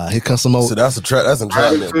 Oh God, here comes some old So that's a trap. That's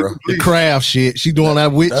entrapment, bro. the craft shit. She doing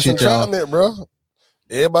that witch That's shit, y'all. entrapment, bro.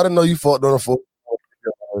 Everybody know you fucked on a full,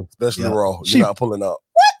 especially Yeah. raw. She- You're not pulling out.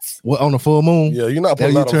 What on the full moon? Yeah, you're not Now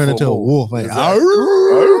pulling you out. turn on into a full moon. wolf. Like, Exactly.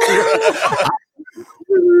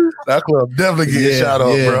 That club definitely get shot up,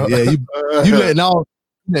 bro. Yeah, you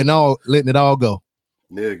letting it all go.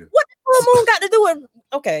 Nigga. What the full moon got to do with?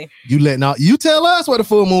 Okay, You tell us what the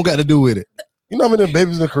full moon got to do with it. You know how many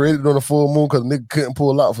babies are created on the full moon because nigga couldn't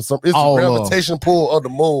pull out for some. It's Oh, the Lord. gravitation pull of the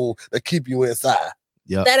moon that keep you inside.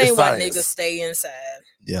 Yeah, that ain't It's why science. niggas stay inside.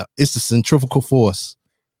 yeah. It's the centrifugal force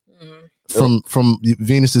Mhm. from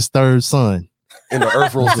Venus's third sun. In the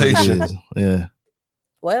Earth That's what it rotation. is. Yeah.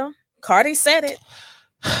 Well, Cardi said it.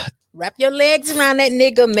 Wrap your legs around that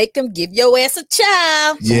nigga, make him give your ass a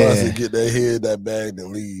child. Somebody Yeah. said get that head, that bag,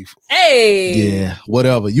 then leave. Hey, Yeah.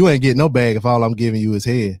 Whatever. You ain't getting no bag if all I'm giving you is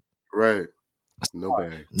head. Right. No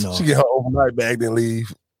bag. No. She get her overnight bag, then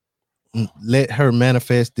leave. Let her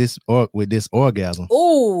manifest this with this orgasm.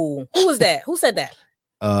 Ooh, who was that? Who said that?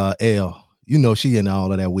 L. You know she in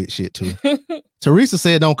all of that wit shit too. Teresa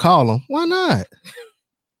said don't call him. Why not?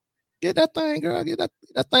 Get that thing, girl. Get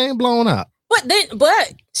that thing blown out.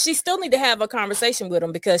 But she still need to have a conversation with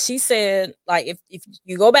him because she said, like, if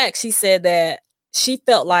you go back, she said that she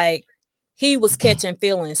felt like he was catching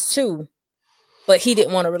feelings too, but he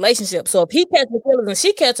didn't want a relationship. So if he catching feelings and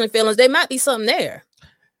she catching feelings, there might be something there.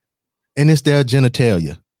 And it's their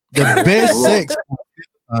genitalia. The best sex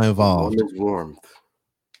are involved. Woman's warmth.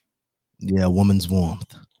 Yeah, woman's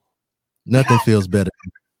warmth. Nothing feels better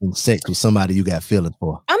than sex with somebody you got feelings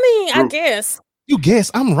for. I mean, I True. guess. You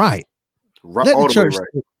guess I'm right. Right, Let all the the way church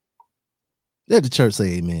right. let the church say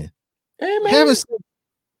amen. Amen.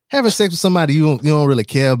 Having sex with somebody you don't really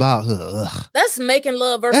care about. Ugh, That's making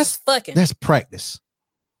love versus fucking. that's practice.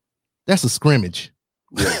 That's a scrimmage.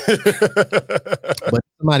 But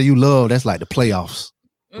somebody you love, that's like the playoffs.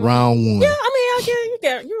 Mhm. Round one. Yeah, I mean, I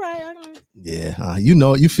get you're right. Yeah, you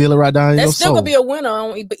know it. You feel it right down in your That's still soul. gonna be a winner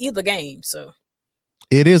on either game. So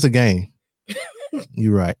It is a game.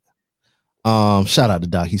 You're right. Shout out to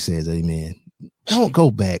Doc. He says amen. Don't go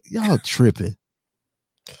back. Y'all tripping.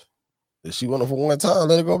 If she want it for one time,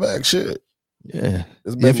 let her go back. Shit. Yeah.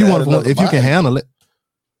 It's better If you to want add to, another if you can body. handle it.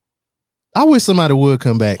 I wish somebody would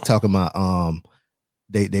come back talking about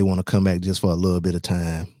they want to come back just for a little bit of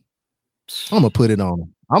time. I'm gonna put it on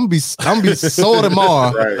them. I'm gonna be sore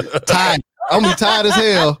tomorrow. Right. Tired. I'm gonna be tired as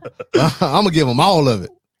hell. I'm gonna give them all of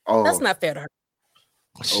it. Oh, That's not fair to her.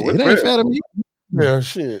 Shit, it's it ain't fair. fair to me. Yeah,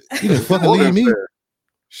 shit. You didn't fucking More leave than me. fair.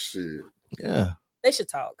 Shit. Yeah, They should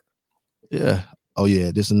talk. yeah. Oh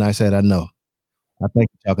yeah, this is a nice hat. I know. I think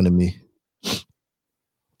you're talking to me.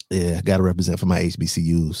 Yeah, gotta represent for my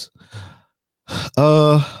HBCUs.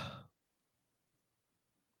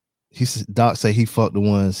 He said, Doc say he fucked the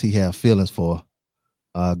ones he have feelings for.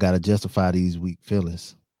 Gotta justify these weak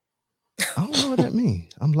feelings. I don't know what that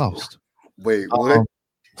means. I'm lost. Wait, what?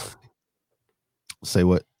 Say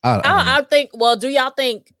what? I don't know. I think. Well, do y'all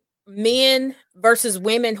think men versus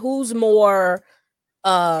women? Who's more?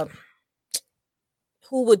 Who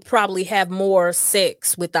would probably have more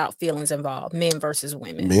sex without feelings involved? Men versus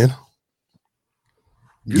women. Men.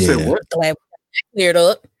 You said what? Glad we cleared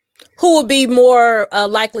up. Who would be more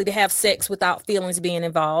likely to have sex without feelings being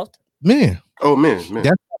involved? Men. Oh, men. And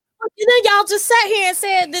then y'all just sat here and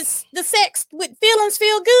said this: the sex with feelings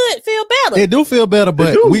feel good, feel better. It do feel better,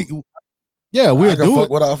 but we'll I can do fuck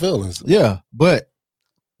it without feelings. Yeah, but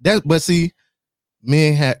see,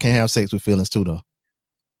 men can have sex with feelings too, though.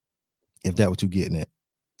 If that's what you're getting at.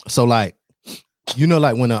 So, like, you know,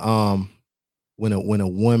 like when a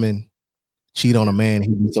woman cheat on a man, he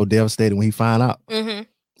be so devastated when he find out. Mm-hmm.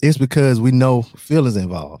 It's because we know feelings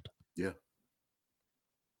involved. Yeah.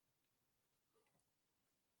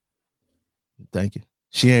 Thank you.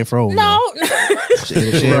 She ain't froze. No, She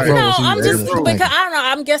ain't froze. no, She I'm was just thinking. because I don't know.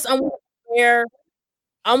 I'm guess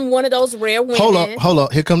I'm one of those rare women. Hold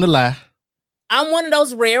up. Here come the lie. I'm one of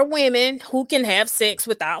those rare women who can have sex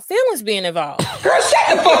without feelings being involved. Girl,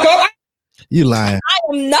 shut the fuck up. You lying. I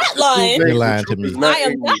am not lying. You're lying to me. I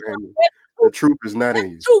am not. The truth is not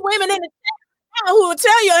in you. Two women in the chat who will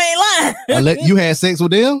tell you I ain't lying. You had sex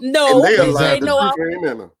with them? No, And they they alive. The know truth ain't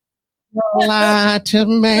in them. Lie to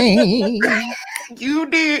me. You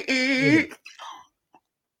did.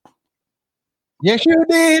 Yes, you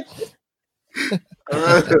did.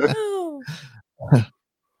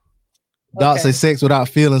 Doc say sex without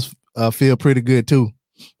feelings feel pretty good too.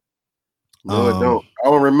 No, it don't. I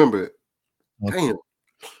don't remember it. Okay. Damn.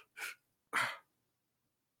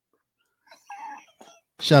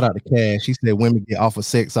 Shout out to Cash. She said women get offered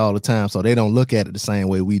sex all the time, so they don't look at it the same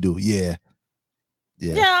way we do. Yeah.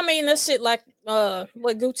 Yeah, I mean that shit like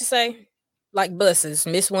what Gucci say? Like buses.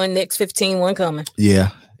 Miss one, next 15, one coming. Yeah,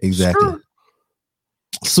 exactly.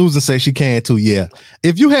 Susan says she can too. Yeah.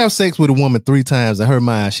 If you have sex with a woman 3 times in her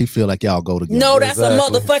mind, she feel like y'all go together. No, that's a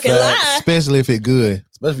motherfucking lie. Especially if it good.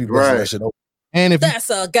 Especially if you that shit over. And if that's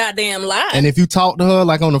a goddamn lie. And if you talk to her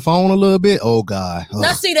like on the phone a little bit, oh God.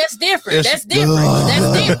 Now see, that's different. It's- That's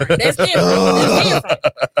different. That's different. That's different.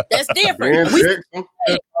 That's different. We,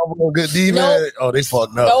 Good D, No. man. Oh, they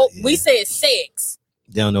fucked up. no, we said sex.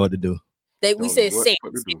 They don't know what to do. We said sex.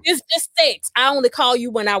 It's just sex. I only call you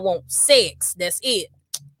when I want sex. That's it.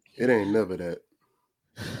 It ain't never that.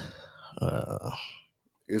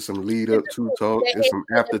 It's some lead up to talk. It's some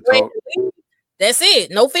after talk. That's it.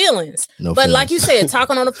 No feelings. No but feelings. like you said,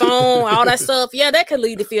 talking on the phone, all that stuff, yeah, that could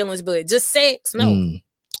lead to feelings, but just sex, no.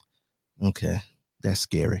 Okay. That's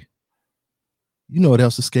scary. You know what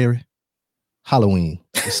else is scary? Halloween.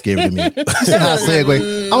 It's scary to me.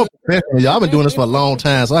 Segue. I'm a professional, y'all. I've been doing this for a long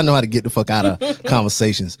time, so I know how to get the fuck out of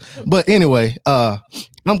conversations. But anyway,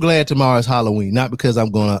 I'm glad tomorrow's Halloween, not because I'm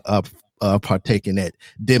gonna partake in that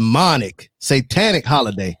demonic, satanic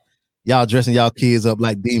holiday. Y'all dressing y'all kids up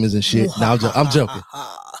like demons and shit. Now I'm joking.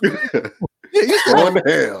 Going to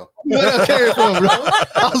hell. Where that came from, bro?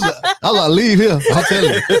 I was like, leave here. I'll tell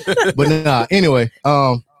you. But nah, anyway,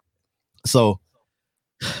 so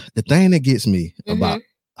the thing that gets me about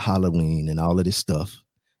Halloween and all of this stuff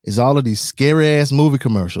is all of these scary ass movie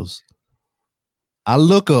commercials. I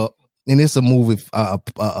look up and it's a movie,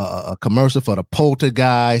 a commercial for the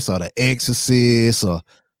Poltergeist or the Exorcist or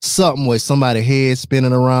something with somebody's head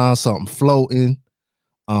spinning around, something floating.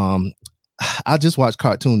 I just watch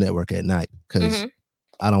Cartoon Network at night because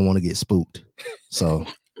I don't want to get spooked. So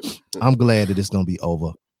I'm glad that it's gonna be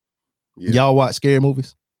over. Yeah. Y'all watch scary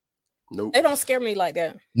movies? Nope. They don't scare me like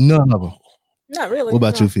that. None of them. Not really. What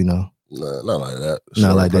about you, Fino? Nah, not like that.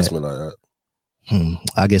 Not like that. Like that.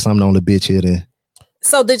 I guess I'm the only bitch here then.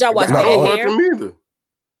 So did y'all watch I don't watch Hair? them either.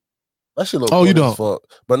 That shit look Oh, you funny as don't? fuck.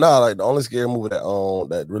 But nah, like the only scary movie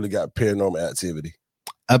that really got Paranormal Activity.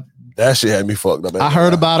 That shit had me fucked up. I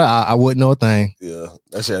heard about it. I wouldn't know a thing. Yeah,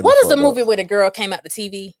 that shit. Had What me is the fucked movie up. where the girl came out the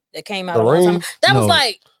TV that came out The a long time? Ring? That No. was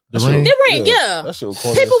like The That shit Ring? The Ring, yeah. That shit was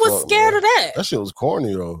corny. People as were fuck, scared man. of that. That shit was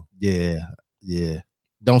corny though. Yeah.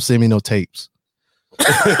 Don't send me no tapes.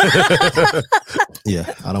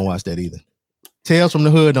 Yeah, I don't watch that either. Tales from the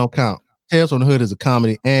Hood don't count. Tales from the Hood is a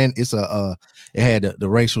comedy, and it's a it had the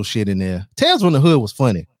racial shit in there. Tales from the Hood was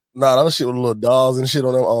funny. Nah, that shit with little dolls and shit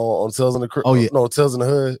on them on Tales in the Crib. Oh yeah, no, Tales in the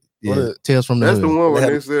Hood. Yeah, Tales from the That's Hood. the one when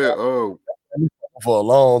they said, "Oh," for a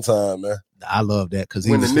long time, man. I love that because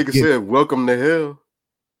when the nigga said, "Welcome to hell."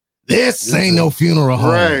 This ain't no funeral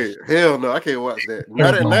home. Right? Hell no, I can't watch that.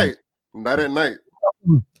 Not at night. Not at night.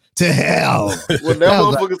 To hell. When that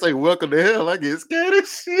motherfucker say "Welcome to hell," I get scared as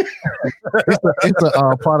shit. It's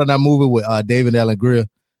a part of that movie with David Allen Greer,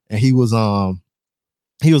 and he was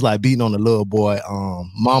like beating on the little boy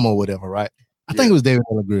mama or whatever, right? I think it was David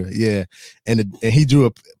Allen Greer, yeah. And he drew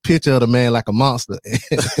a picture of the man like a monster,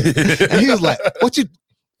 and he was like, "What you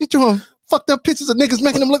drawing fucked up pictures of niggas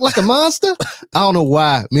making him look like a monster?" I don't know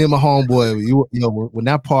why. Me and my homeboy, you know, when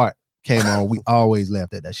that part came on, we always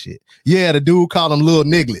laughed at that shit. Yeah, the dude called them little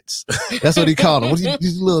nigglets. That's what he called them. What are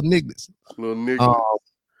these little nigglets? Little nigglets.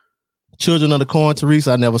 Children of the Corn,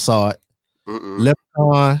 Teresa, I never saw it.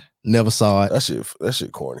 Leprechaun, never saw it. That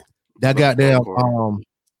shit corny. That goddamn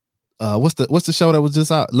what's the show that was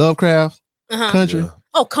just out? Lovecraft Country. Yeah.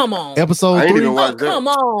 Oh, come on. Episode 3. Oh, come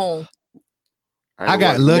on. I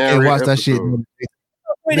got lucky and watched that shit.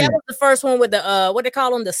 That was the first one with the what they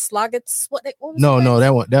call them, the Sloggets. What was no,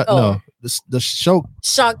 that one. No, the show.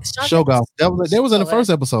 Shoggoth. That was in the first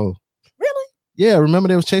episode. Really? Yeah, remember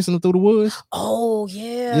they was chasing them through the woods. Oh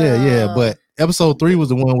yeah. Yeah. But episode 3 was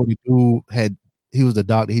the one where the dude he was the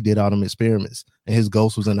doctor. He did all them experiments, and his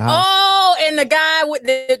ghost was in the house. Oh, and the guy with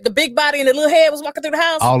the big body and the little head was walking through the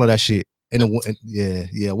house. All of that shit. And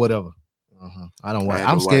whatever. I don't watch.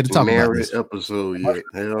 I'm scared to talk about this episode yet.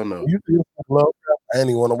 Hell no. I ain't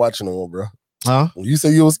even want to watch it no more, bro. Huh? When you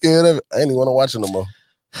say you were scared of it, I ain't even want to watch it no more.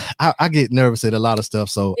 I get nervous at a lot of stuff,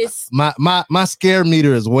 so my scare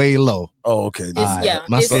meter is way low. Oh, okay.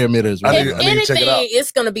 My scare meter is way low. If anything,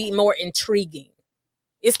 it's gonna be more intriguing.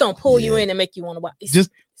 It's gonna pull you in and make you want to watch.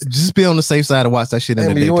 Just be on the safe side and watch that shit in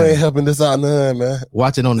the daytime. You ain't helping this out none, man.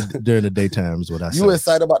 Watch it during the daytime is what I say. You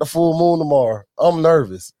excited about the full moon tomorrow? I'm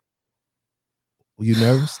nervous. You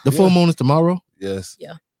nervous? The full moon is tomorrow? Yes.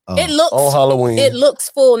 Yeah. It looks on Halloween. It looks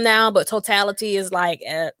full now, but totality is like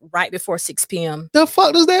at right before 6 p.m. The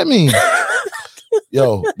fuck does that mean?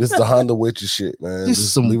 Yo, this is the Honda witches shit, man.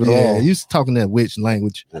 Just leave it alone. You talking that witch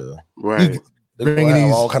language. Yeah. Right. They're bringing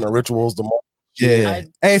these all kind of rituals tomorrow. Yeah.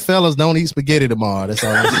 Hey fellas, don't eat spaghetti tomorrow. That's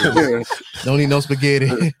all I'm saying. Don't eat no spaghetti.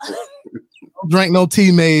 Don't drink no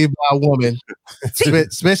tea made by a woman.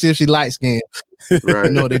 Especially if she light skinned. Right.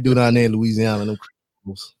 You know what they do down there in Louisiana. Them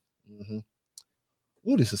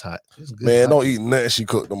Ooh, this is hot. Man, don't eat nothing she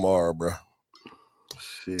cooked tomorrow, bro.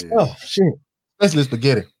 Shit. Oh shit. Especially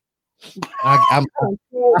spaghetti. I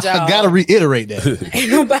gotta reiterate that. Ain't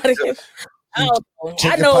nobody. I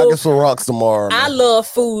know. Pockets for rocks tomorrow. I love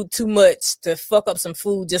food too much to fuck up some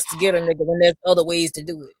food just to get a nigga when there's other ways to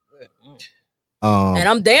do it. And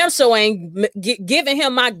I'm damn sure ain't giving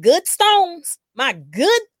him my good stones. My good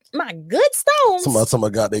stones.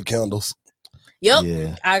 Somebody got their candles. Yep.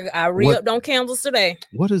 Yeah. I re-upped on candles today.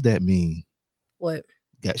 What does that mean? What?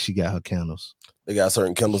 She got her candles. They got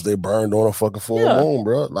certain candles they burned on a fucking full moon,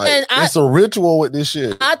 bro. Like and it's a ritual with this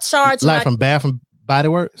shit. I charge like from Bath and Body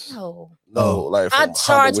Works. No, like I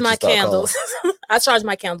charge my candles. I charge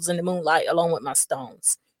my candles in the moonlight along with my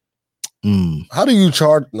stones. How do you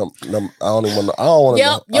charge? No, I don't even want to. I don't want to.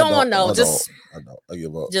 Yep, you don't want to know. I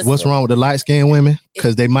give up. What's wrong with the light skinned women?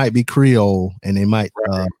 Because they might be Creole and they might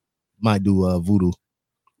do voodoo.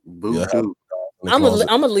 Voodoo. I'm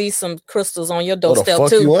gonna leave some crystals on your doorstep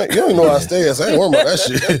too. You don't know how I stay. So I ain't worried about that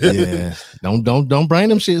shit. Yeah, don't bring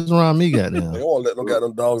them shits around me, goddamn. They won't let them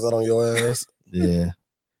goddamn dogs out on your ass. Yeah,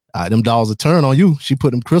 them dogs will turn on you. She put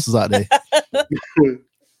them crystals out there.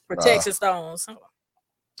 Protection stones.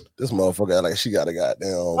 This motherfucker act like she got a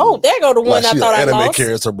goddamn. Oh, there go the one I thought I lost. Anime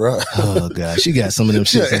character, bro. Oh god, she got some of them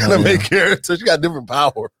shit. Anime character. She got different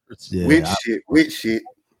powers. Yeah, witch shit.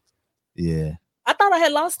 Yeah. I thought I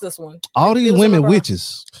had lost this one. All these women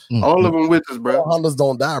witches. All of them witches, bro. Hondas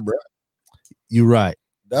don't die, bro. You're right.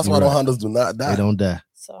 That's why the Hondas do not die. They don't die.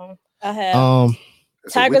 So I have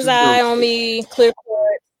Tiger's Eye on me, clear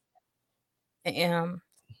quartz, and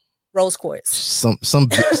rose quartz.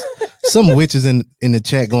 Some witches in the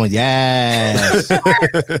chat going, yes.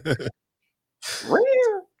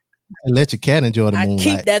 Let your cat enjoy the moonlight. I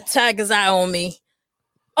keep that Tiger's Eye on me.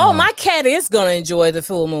 Oh, my cat is gonna enjoy the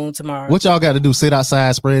full moon tomorrow. What y'all got to do? Sit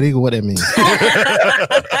outside, spread eagle? What that mean?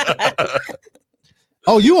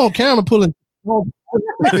 Oh, you on camera pulling? Too.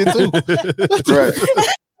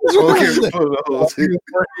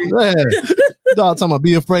 Right. Dog talking about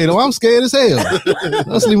be afraid. Oh, I'm scared as hell.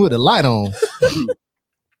 I'm sleeping with the light on.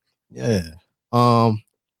 Yeah.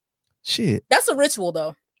 Shit. That's a ritual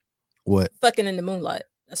though. What? Fucking in the moonlight.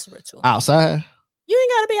 That's a ritual. Outside? You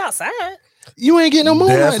ain't gotta be outside. You ain't getting no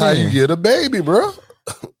moonlight. That's how then. you get a baby, bro.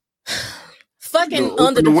 Fucking No, under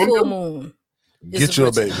open the the full window. moon. Get you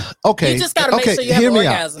a baby. Okay. You just gotta make sure you have hear an me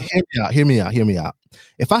orgasm. out. Hear me out.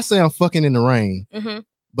 If I say I'm fucking in the rain, Mhm.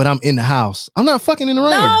 but I'm in the house, I'm not fucking in the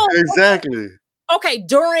rain. No. Exactly. Okay,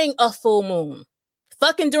 during a full moon.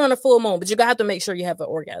 Fucking during a full moon, but you gotta have to make sure you have an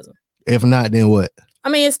orgasm. If not, then what? I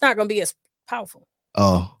mean, it's not gonna be as powerful.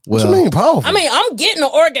 Oh, What well. you mean powerful? I mean, I'm getting an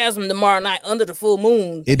orgasm tomorrow night under the full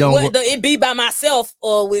moon. It don't Whether work. it be by myself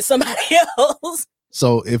or with somebody else.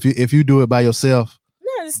 So if you do it by yourself,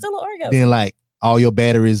 No, it's still an orgasm. then like all your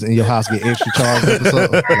batteries in your house get extra charged up or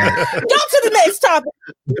something. Like, Go to the next topic.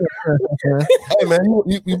 Hey man,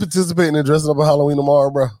 you participating in dressing up for Halloween tomorrow,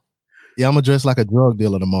 bro? yeah, I'm gonna dress like a drug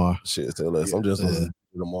dealer tomorrow. Shit, tell us. I'm just Yeah.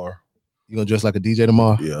 tomorrow. You gonna dress like a DJ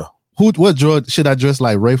tomorrow? Yeah. What drug should I dress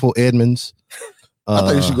like? Rayful Edmonds? I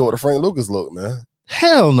think you should go with the Frank Lucas look, man.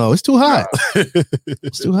 Hell no, it's too hot.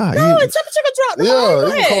 It's too hot. No, Yeah, the temperature could drop. Yeah, Go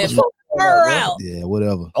you can ahead. come Fuck to- her Yeah. out. yeah,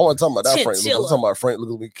 whatever. I want to talk about that Frank Lucas. I'm Chinchilla. talking about Frank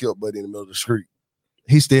Lucas. We killed Buddy in the middle of the street.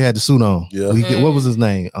 He still had the suit on. Yeah. What was his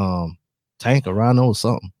name? Tank or Rhino or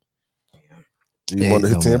something. You Yeah,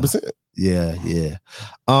 wanted his no, 10%. Yeah.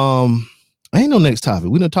 Ain't no next topic.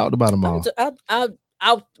 We done talked about them all.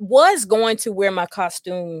 I was going to wear my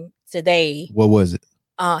costume today. What was it?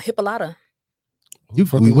 Hippolyta.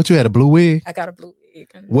 What you had, a blue wig? I got a blue wig.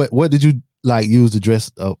 What did you like use to dress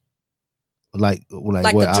up? Like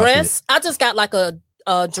Like what the outfit? dress. I just got like a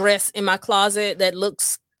dress in my closet that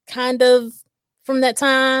looks kind of from that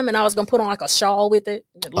time, and I was gonna put on like a shawl with it.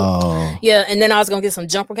 Oh, Yeah, and then I was gonna get some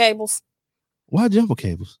jumper cables. why jumper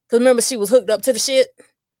cables? Cause remember she was hooked up to the shit.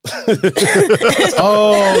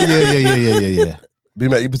 Oh yeah.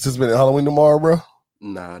 B-Mac, you participating in Halloween tomorrow, bro?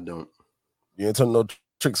 Nah, I don't. You ain't turning no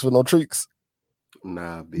tricks for no treats?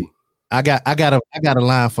 Nah, B. I got a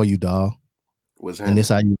line for you, dog. What's And happening? this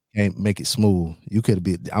how you can't make it smooth. You could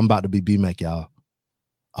be. I'm about to be B-Mac, y'all.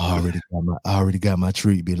 I already got my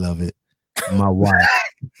treat, beloved. My wife.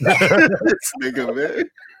 This nigga, man. It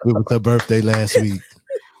was her birthday last week.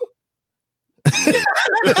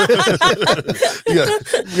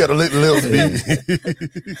 You gotta let the lips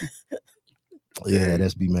be. Yeah,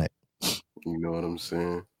 that's B-Mac. You know what I'm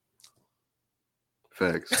saying?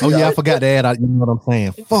 Facts. Oh yeah, I forgot to add. You know what I'm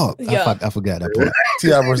saying? Fuck, Yeah. I forgot that part.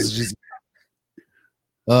 T.I. versus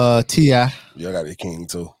Jeezy. T.I. Yeah, I got the king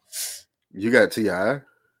too. You got T.I.?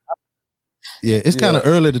 Yeah, it's kind of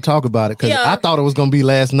early to talk about it because Yeah. I thought it was gonna be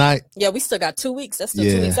last night. Yeah, we still got 2 weeks. That's still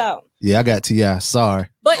Yeah. 2 weeks out. Yeah, I got T.I. Sorry.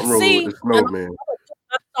 But I'm rolling see, with the snow, man.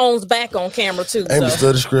 my phone's back on camera too. Amy So.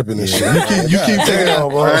 study scripting and shit. You keep taking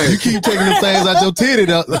you keep taking them things out your titty.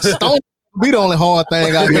 Don't be the only hard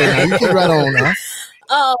thing out here. Now. You keep right on now.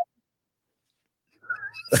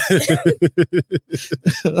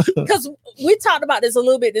 Because we talked about this a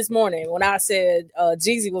little bit this morning when I said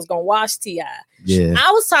Jeezy was gonna watch T.I. Yeah.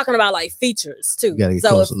 I was talking about like features too. You gotta get So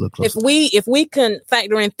closer, look if closer. if we can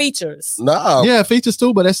factor in features, Nah, Yeah, features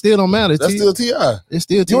too, but that still don't matter. that's still T.I. It's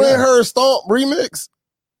still T.I. You ain't heard Stomp remix?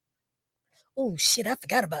 oh shit, I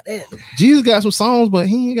forgot about that. Jesus got some songs, but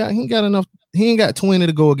he ain't got enough. He ain't got 20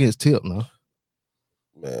 to go against Tip now.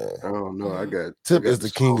 Man, I don't know. I got Tip I got is the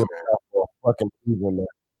king snow, of man. fucking season, man.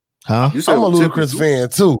 Huh? You said I'm a Tip Ludacris is- fan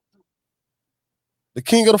too. The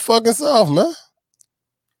king of the fucking South, man.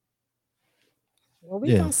 Well,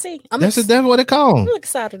 we Yeah. gonna see. That's what they call him. I'm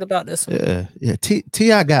excited about this one. Yeah.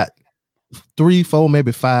 T.I. got 3, 4,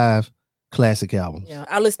 maybe 5 classic albums. Yeah,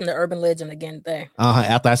 I listened to Urban Legend again today.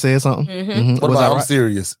 After I said something. Mhm. Mhm. What Was about I I'm right?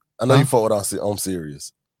 Serious? I know Huh? you fought with I'm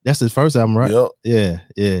Serious. That's his first album, right? Yep.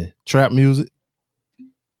 Yeah. Trap music.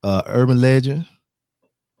 Urban Legend.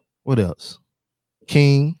 What else?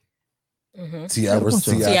 King. Mm-hmm. T.I. versus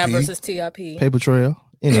T.I. T.I. T.I.P. versus T.I.P. Paper Trail.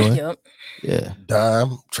 Anyway. Yep. Yeah.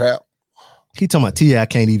 Dime, Trap. He talking about T.I.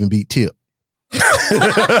 can't even beat Tip.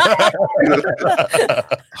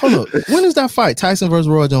 Hold up. When is that fight? Tyson versus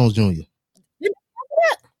Roy Jones Jr.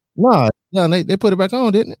 No, they put it back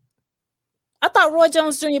on, didn't it? I thought Roy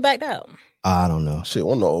Jones Jr. backed out. I don't know. Shit,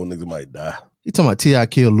 one of the old niggas might die. He talking about T.I.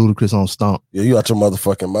 killed Ludacris on Stomp. Yeah, you out your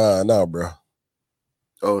motherfucking mind now, bro.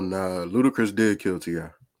 Oh nah, Ludacris did kill T.I.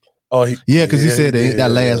 Oh, Yeah, because he said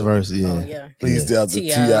that last verse. Yeah. Oh yeah. Please tell the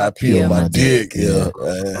T.I.P. T.I.P. on my my dick. dick. Yeah,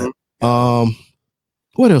 man.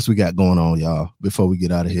 What else we got going on, y'all, before we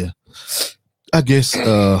get out of here? I guess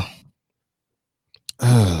here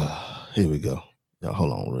we go. Y'all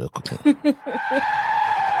hold on real quick.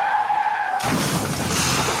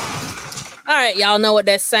 All right, y'all know what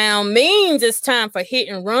that sound means. It's time for hit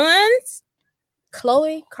and runs.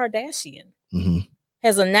 Khloe Kardashian. Mm-hmm.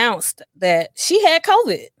 has announced that she had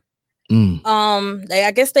COVID.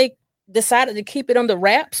 I guess they decided to keep it under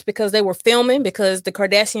wraps because they were filming, because the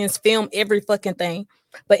Kardashians film every fucking thing.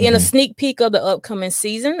 But in a sneak peek of the upcoming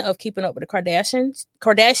season of Keeping Up with the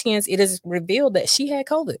Kardashians, it is revealed that she had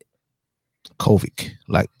COVID. COVID,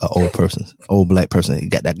 like an old black person. You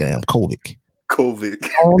got that damn COVID. COVID.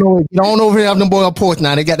 You don't know if they have them boy on porch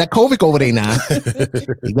now. They got that COVID over there now.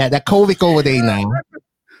 You got that COVID over there now.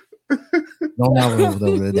 Don't have it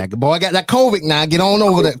over there. Boy, I got that COVID now. Get on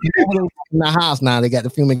over there. In the house now. They got the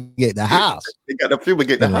fumigate the house. They got the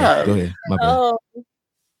fumigate the house. Go ahead. My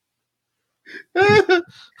bad.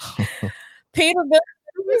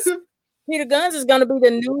 Peter Guns is going to be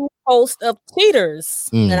the new host of Cheaters,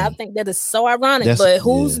 and I think that is so ironic. But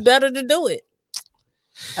who's better to do it?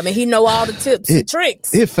 I mean, he know all the tips and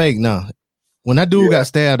tricks. It's fake now. When that dude got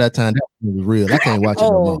stabbed that time, that was real. I can't watch it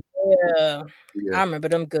no more. Yeah. I remember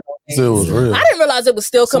them good days. So it was real. I didn't realize it was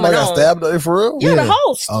still coming on. Somebody got stabbed for real? Yeah, the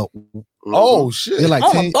host. Oh shit! It like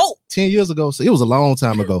 10 years ago. So it was a long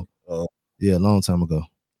time ago. Yeah, a long time ago.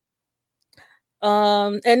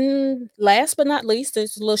 And last but not least,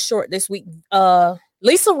 it's a little short this week.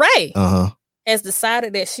 Lisa Ray has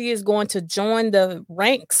decided that she is going to join the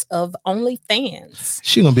ranks of OnlyFans.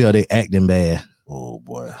 She gonna be out there acting bad. Oh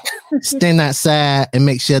boy! Stand outside and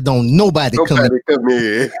make sure nobody come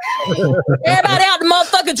in. Everybody out the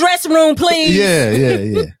motherfucking dressing room, please.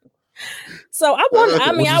 Yeah. So I wonder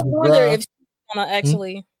if she's gonna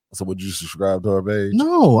actually. So would you subscribe to her page?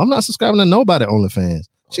 No, I'm not subscribing to nobody OnlyFans.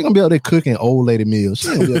 She gonna be out there cooking old lady meals. She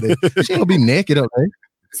gonna be naked up there.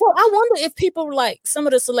 So I wonder if people like some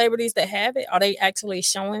of the celebrities that have it, are they actually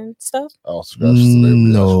showing stuff?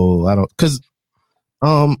 No, I don't. Because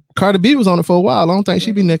Cardi B was on it for a while. I don't think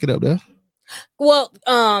she'd be naked up there. Well,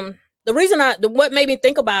 the reason what made me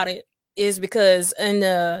think about it is because in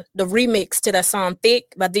the remix to that song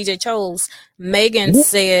 "Thick" by DJ Chose, Megan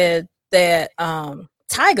said that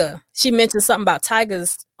Tyga, she mentioned something about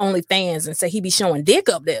Tyga's OnlyFans and said he be showing dick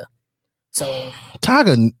up there. So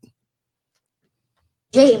Tyga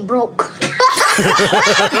Jay broke.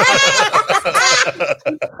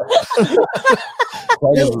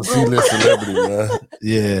 Tyga's a C-list celebrity, man.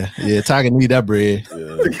 Yeah. Tyga need that bread.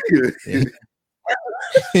 Yeah.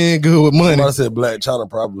 He ain't good with money. I said Black China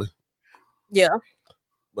probably. Yeah.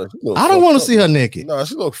 But I don't want to see her naked. No,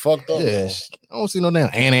 she look fucked up. Yeah. I don't see no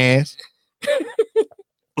damn ass.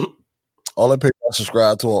 Only people I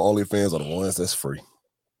subscribe to on OnlyFans are the ones that's free.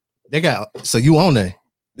 They got so you on there.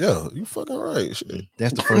 Yeah, you fucking right. Shit.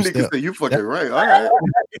 That's the first step. You fucking right. All right.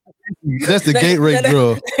 That's the gateway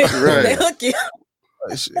drug. Right. They hook you.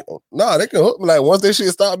 Nah, they can hook me. Like once they shit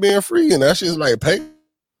stop being free and that shit's like pay.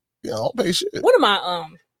 Yeah, I don't pay shit. One of my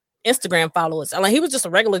Instagram followers, like he was just a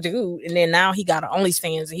regular dude, and then now he got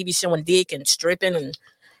OnlyFans and he be showing dick and stripping, and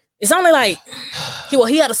it's only like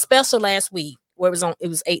he had a special last week where it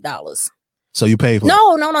was $8. So you paid for it?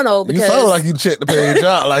 No. Because you sound like you checked the page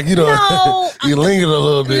out, like you know, you lingered a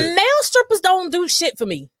little bit. Male strippers don't do shit for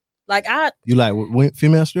me. Like you like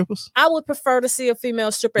female strippers? I would prefer to see a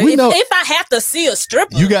female stripper. If I have to see a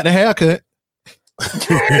stripper, you got the haircut.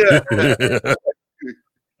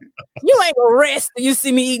 You ain't gonna rest till you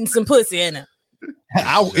see me eating some pussy in it.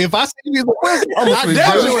 If I see you eating pussy, I'm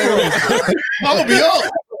gonna be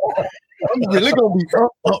up. I'm really gonna be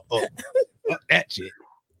up. That shit.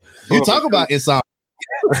 You talk about insomnia.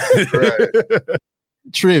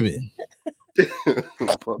 Tripping.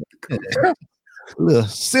 Little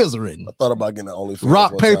scissoring. I thought about getting an OnlyFans.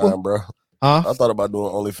 Rock paper, time, bro. Huh? I thought about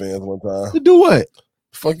doing OnlyFans one time. To do what?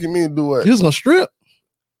 Fuck you mean do what? You just gonna strip?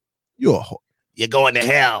 You're going to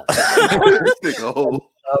hell.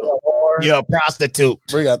 You're a prostitute.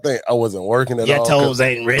 Brig, I think I wasn't working at all. Your toes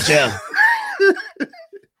ain't richer.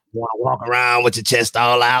 You want to walk around with your chest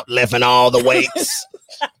all out, lifting all the weights.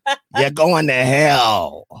 You're going to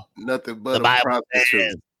hell. Nothing but the a Bible prostitute.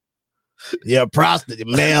 says you're a prostitute,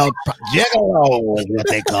 male gigolo is what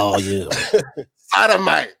they call you.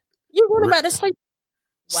 Sodomite. You what about this? Like,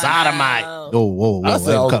 sodomite. Whoa. I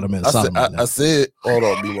said, I said, hold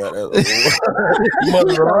on, be mad. You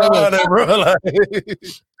must run it, bro.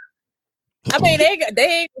 I mean, they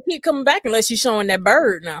ain't keep coming back unless you're showing that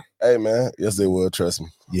bird now. Hey man, yes they will. Trust me.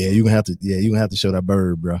 Yeah, you gonna have to show that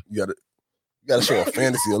bird, bro. You gotta show a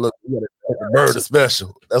fantasy. Look, you gotta the bird is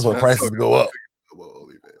special. That's when prices go up.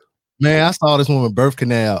 Man, I saw this woman birth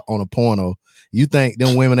canal on a porno. You think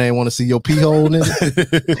them women ain't want to see your pee hole in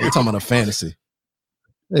it? They're talking about a fantasy.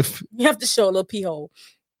 You have to show a little pee hole.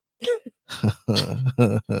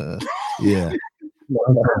 Yeah.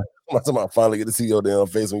 I'm finally get to see your damn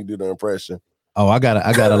face when you do the impression. Oh, I got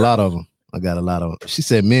a lot of them. I got a lot of. She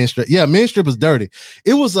said men strip. Yeah, men strip is dirty.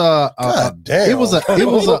 It was God damn. It was a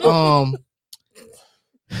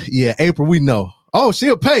Yeah, April. We know. Oh,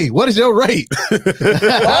 she'll pay. What is your rate?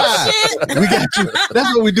 Oh shit! We got you.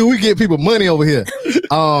 That's what we do. We get people money over here.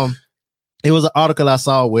 It was an article I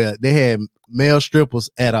saw where they had male strippers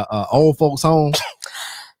at a old folks home.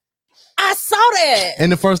 I saw that.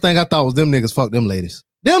 And the first thing I thought was them niggas fuck them ladies.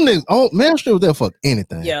 Them niggas, male strippers, they'll fuck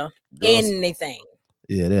anything. Yeah, anything.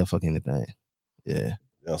 Yeah, they'll fuck anything. Yeah.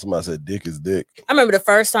 Somebody said dick is dick. I remember the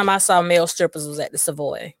first time I saw male strippers was at the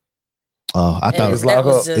Savoy. Oh, I thought that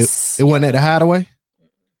was just, it wasn't at the Hideaway.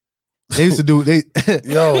 They used to do it's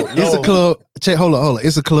a club. Hold on.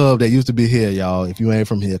 It's a club that used to be here, y'all. If you ain't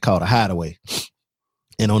from here, called a Hideaway.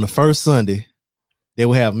 And on the first Sunday, they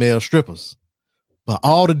would have male strippers. But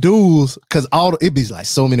all the dudes, cause it'd be like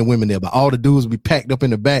so many women there, but all the dudes would be packed up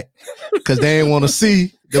in the back because they didn't want to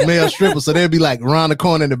see the male strippers. So they'd be like around the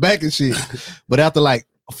corner in the back and shit. But after like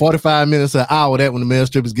 45 minutes or an hour, that when the male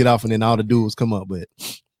strippers get off and then all the dudes come up. But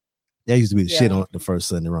that used to be the shit on the first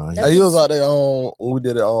Sunday round. Hey, you was out there when we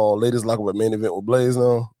did it on Ladies Lock Up at Main Event with Blaze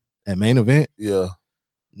now. At Main Event? Yeah.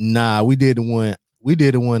 Nah, we did the one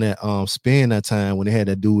at Spin that time when they had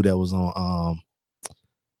that dude that was on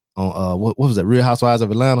what was that? Real Housewives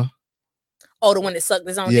of Atlanta. Oh, the one that sucked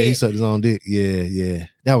his own dick. Yeah, he sucked his own dick. Yeah.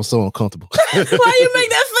 That was so uncomfortable. Why you make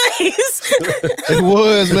that face? It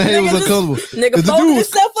was, man. It was uncomfortable. Nigga folded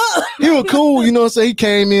himself up. He was cool, you know what I'm saying? He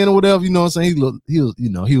came in or whatever, you know what I'm saying?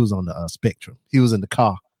 He was on the spectrum. He was in the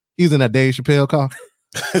car. He was in that Dave Chappelle car.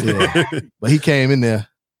 Yeah. But he came in there.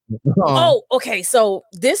 Oh, okay. So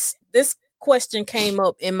this question came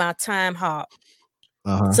up in my time hop.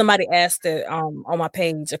 Somebody asked it on my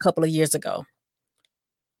page a couple of years ago.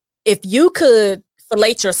 If you could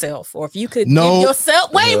fillet yourself, or if you could give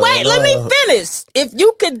yourself wait, let me finish. If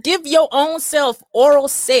you could give your own self oral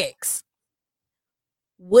sex,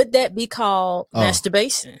 would that be called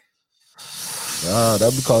masturbation?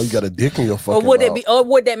 That'd be called you got a dick in your fucking mouth. Or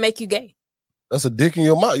would that make you gay? That's a dick in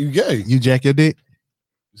your mouth. You gay. You jack your dick?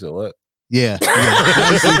 You said what? Yeah.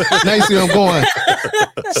 Now you see where I'm going.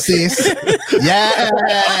 Sis.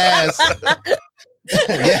 Yes.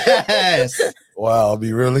 Yes. Wow,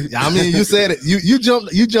 be really? I mean, you said it. You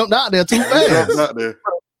jumped out there too fast. Jumped out there.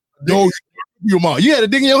 No, your mom. You had a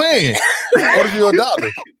dick in your hand. What if you're a doctor?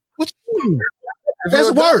 What you mean? That's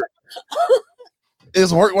work.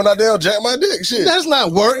 It's work when I damn jack my dick. Shit. That's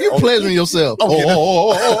not work. You're pleasuring yourself.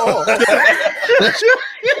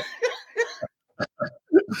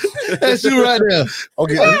 That's you right there.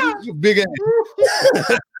 Okay. Big ass.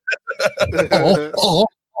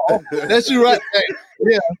 That's you right there.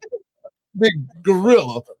 Yeah. Big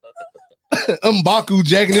gorilla. M'Baku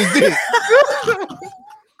jacking his dick.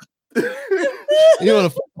 You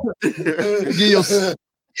want to give yourself.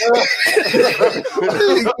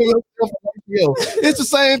 It's the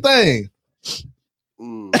same thing.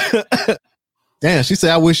 Damn, she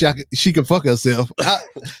said, I wish she could fuck herself. Let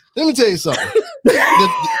me tell you something.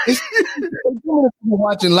 It's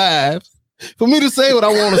watching live for me to say what I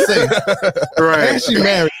want to say. Right. And she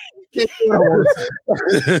married. She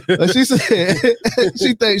said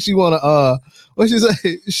she thinks she want to what she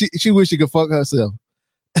say? She wish she could fuck herself.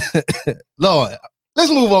 Lord, let's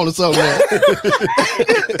move on to something else.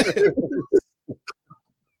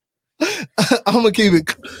 I'm gonna keep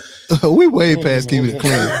it. We way past keeping it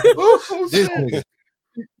clean.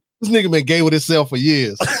 This nigga been gay with himself for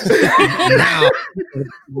years.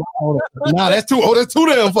 Nah, that's too. Oh, that's too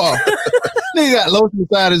damn far. Nigga got lotion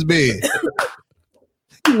beside his bed.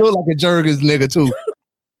 He look like a Jergens nigga too.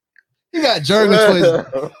 He got Jergens for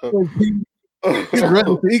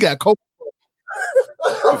his. He got coke.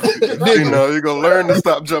 You know, you're gonna learn to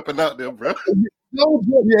stop jumping out there, bro.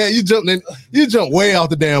 Yeah, you jump way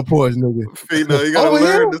out the damn porch, nigga. You know, you gotta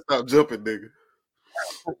learn to stop jumping, nigga.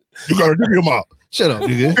 You gotta dig him out. Shut up,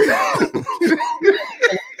 nigga.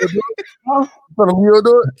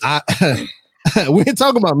 We ain't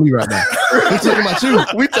talking about me right now. We talking about you.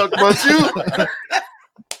 We talking about you.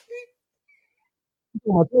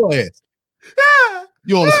 About your ass.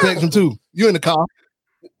 You on the spectrum too. You in the car.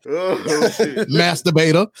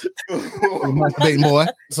 Masturbator. Masturbating boy.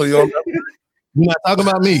 So you're not talking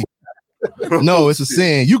about me. No, it's a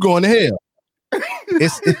sin. You going to hell.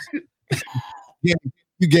 It's you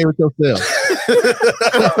gave it yourself.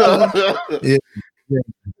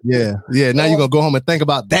 Yeah. Now you're gonna go home and think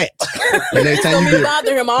about that. And next time you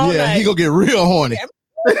bother him all night. He gonna get real horny.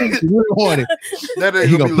 Real horny. That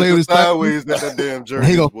he gonna play with sideways at that damn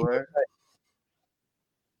Jergens, boy.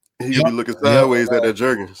 He gonna be looking sideways at that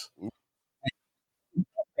Jergens.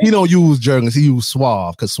 He don't use Jergens. He use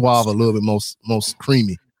Suave because Suave a little bit most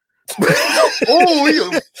creamy. Oh,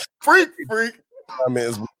 he a freak. I mean,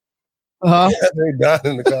 it's They died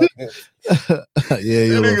in the comments. Yeah,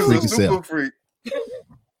 you're a That nigga's freak a super yourself. freak.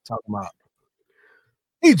 Talking about.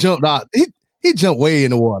 He jumped out. He jumped way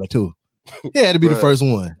in the water too. He had to be the Right. first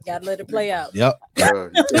one. Gotta let it play out. Yep.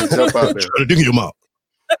 You can't jump out there. Trying to dig him out.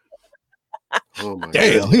 Oh my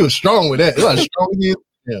Damn, he was strong with that. He was strong with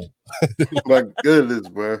God. My goodness,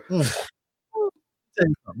 bro.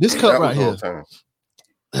 This That cup was right here. on time.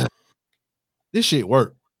 This shit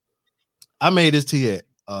worked. I made this tea at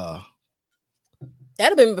That'd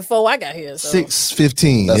have been before I got here. So.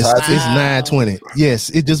 6:15. That's It's, hot tea? it's 9:20. Yes,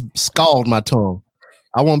 it just scalded my tongue.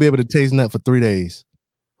 I won't be able to taste nothing for 3 days.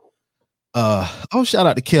 Shout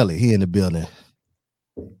out to Kelly. He in the building.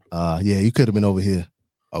 Yeah, you could have been over here.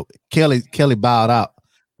 Oh, Kelly bowed out.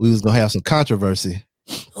 We was gonna have some controversy,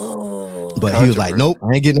 Oh, but he was like, "Nope,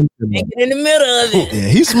 I ain't getting into get it." in the middle of it. Yeah,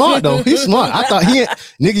 he's smart though. He's smart. I thought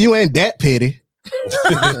nigga, you ain't that petty.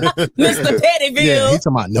 Mr. Pettyville. Yeah, he's talking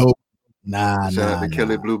about nope. Nah. Shout out to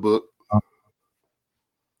Kelly Blue Book.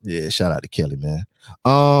 Yeah, shout out to Kelly, man.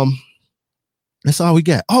 That's all we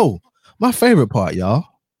got. Oh, my favorite part, y'all.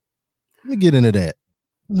 Let me get into that.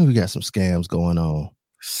 I know we got some scams going on.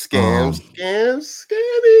 Scammy.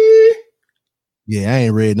 Yeah, I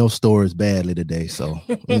ain't read no stories badly today, so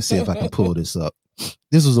let me see if I can pull this up.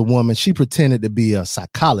 This was a woman. She pretended to be a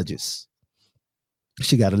psychologist.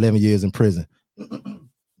 She got 11 years in prison. The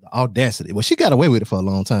audacity. Well, she got away with it for a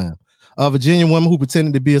long time. A Virginia woman who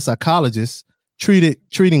pretended to be a psychologist,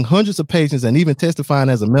 treating hundreds of patients and even testifying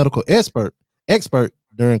as a medical expert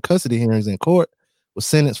during custody hearings in court, was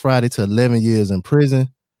sentenced Friday to 11 years in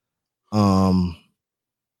prison. Damn,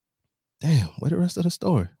 where the rest of the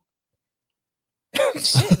story?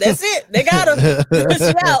 Shit, that's it. They got him.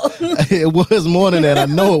 It was more than that. I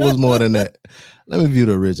know it was more than that. Let me view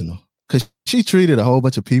the original. Because she treated a whole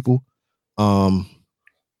bunch of people. Like,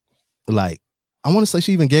 I want to say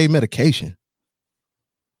she even gave medication.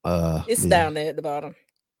 It's down there at the bottom.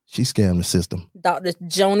 She scammed the system. Dr.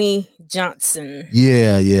 Joni Johnson.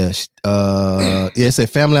 Yeah. It said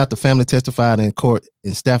family after family testified in court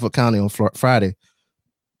in Stafford County on Friday.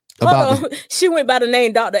 She went by the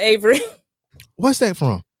name Dr. Avery. What's that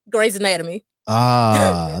from? Grey's Anatomy.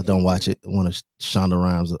 I don't watch it. One of Shonda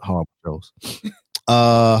Rhimes' horrible shows.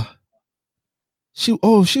 She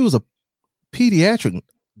was a pediatric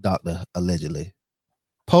doctor, allegedly.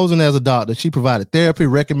 Posing as a doctor, she provided therapy,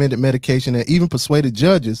 recommended medication, and even persuaded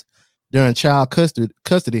judges during child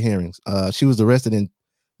custody hearings. She was arrested in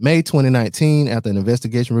May 2019 after an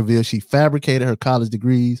investigation revealed she fabricated her college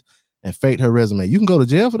degrees and faked her resume. You can go to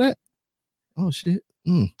jail for that? Oh, shit.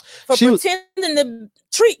 For pretending to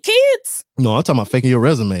treat kids? No, I'm talking about faking your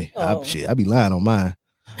resume. Oh. I be lying on mine.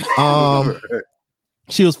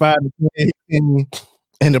 She was fired in 2018,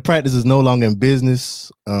 and the practice is no longer in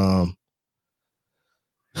business. But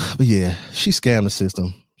yeah, she scammed the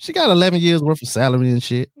system. She got 11 years worth of salary and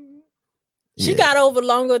shit. She got over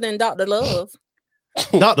longer than Dr. Love.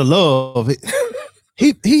 Dr. Love,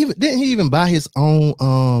 he didn't he even buy his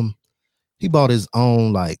own he bought his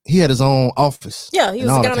own, like, he had his own office. Yeah, he was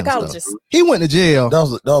a and all that kind of gynecologist. stuff. He went to jail.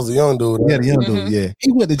 That was a young dude. Yeah, the young dude, yeah.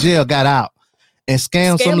 He went to jail, got out, and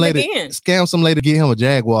scammed some lady to get him a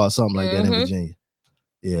Jaguar or something like that in Virginia.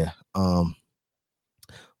 Yeah.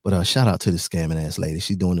 But shout out to the scamming ass lady.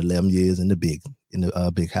 She's doing 11 years in the big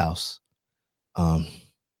house. In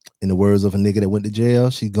the words of a nigga that went to jail,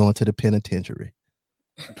 she's going to the penitentiary.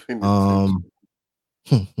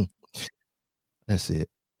 That's it.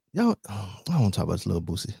 Y'all, I don't want to talk about this little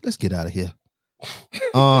Boosie. Let's get out of here.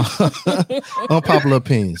 Unpopular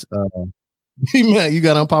opinions. Man, you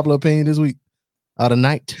got unpopular opinion this week? Out of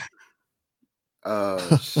night?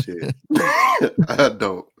 Shit. I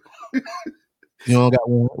don't. You don't got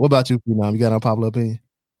one? What about you, Phenom? You got an unpopular opinion?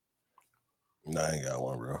 No, I ain't got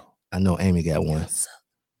one, bro. I know Amy got one.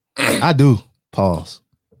 I do. Pause.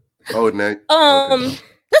 Oh, Nate.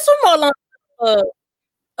 This one more long.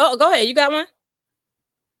 Go ahead. You got one?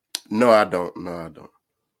 No, I don't.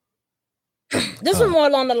 This one more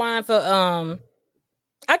along the line for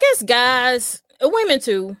I guess guys, women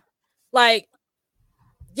too. Like,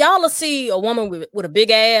 y'all will see a woman with a big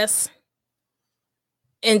ass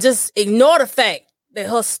and just ignore the fact that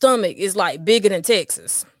her stomach is like bigger than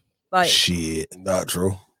Texas. Like, shit, not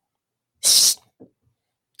true.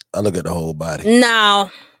 I look at the whole body. No.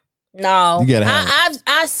 You gotta have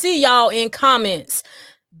I see y'all in comments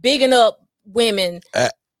bigging up women.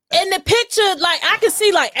 In the picture, like, I can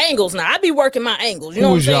see like angles now. I be working my angles. You know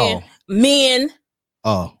what I'm saying? Men.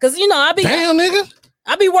 Oh. Because, you know, I be. Damn, nigga.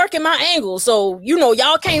 I be working my angles, so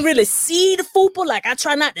y'all can't really see the fupa. Like I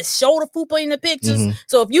try not to show the fupa in the pictures. Mm-hmm.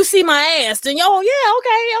 So if you see my ass, then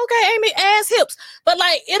okay, Amy, ass, hips. But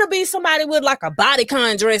like it'll be somebody with like a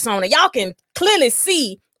bodycon dress on it. Y'all can clearly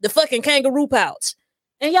see the fucking kangaroo pouch,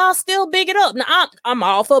 and y'all still big it up. Now I'm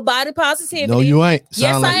all for body positivity. No, you ain't.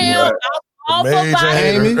 Yes, Sound I like am. I'm all for body.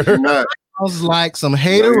 Amy, Not. sounds like some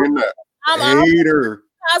hater. I'm all Hater.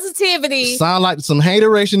 positivity. Sound like some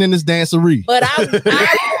hateration in this dancery. But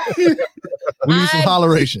We need some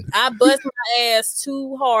holleration. I bust my ass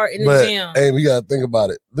too hard in the But gym. hey, we gotta think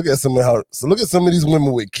about it. Look at some of these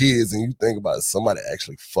women with kids, and you think about it, somebody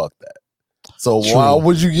actually fucked that. So True. why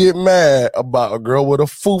would you get mad about a girl with a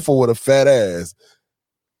fufa with a fat ass?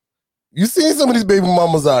 You seen some of these baby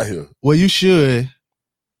mamas out here. Well, you should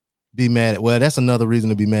be mad at. Well, that's another reason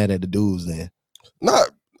to be mad at the dudes then.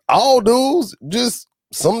 Not all dudes, just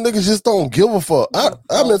some niggas just don't give a fuck.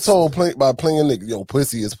 I've been told by playing niggas, yo,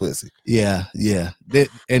 pussy is pussy. Yeah.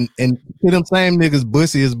 And to them same niggas,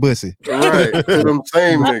 bussy is bussy. Right. To them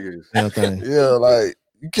same niggas. Yeah, like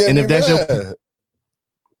you can't. And be if that's mad.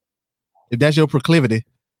 if that's your proclivity,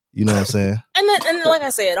 you know what I'm saying? And like I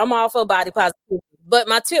said, I'm all for body positivity. But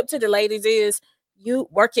my tip to the ladies is you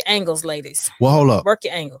work your angles, ladies. Well, hold up. Work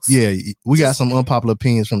your angles. Yeah, we got some unpopular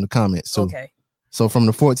opinions from the comments. So, Okay. So from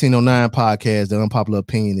the 1409 podcast, the unpopular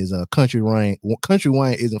opinion is Country Wayne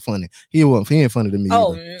isn't funny. He ain't funny to me.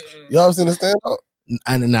 Oh, y'all ever seen the stand up?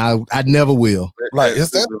 I never will. Like his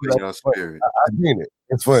stand up, I seen it.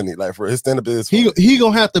 It's funny. Like for his stand up is funny. He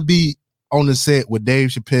gonna have to be on the set with Dave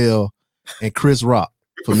Chappelle and Chris Rock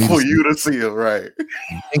for me for you to see it, right?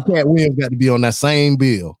 And Cat Williams got to be on that same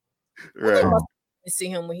bill, right? I see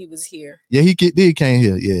him when he was here. Yeah, he came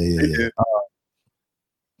here. Yeah.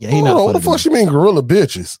 Yeah, he not. What the fuck? She mean gorilla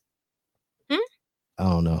bitches? I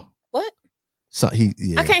don't know. What? So I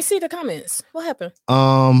can't see the comments. What happened?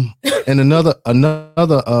 And another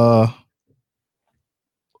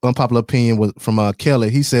unpopular opinion was from Kelly.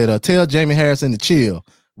 He said, "Tell Jamie Harrison to chill.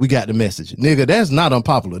 We got the message, nigga. That's not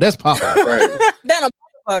unpopular. That's popular." Right. That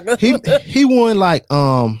unpopular. he won like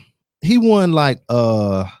well,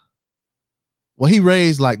 he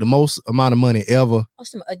raised like the most amount of money ever. Oh,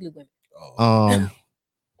 some ugly women.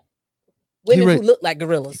 Women who look like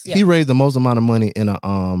gorillas. Yeah. He raised the most amount of money in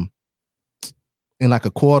like a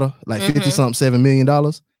quarter, like 50-something, $7 million.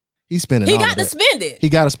 He's spending. He all got of to that. spend it. He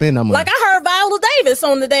got to spend that money. Like I heard Viola Davis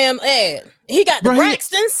on the damn ad. He got the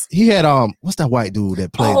Braxtons. He had what's that white dude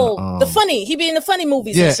that played? The funny. He be in the funny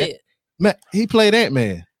movies and shit. Man, he played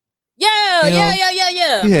Ant-Man. Yeah.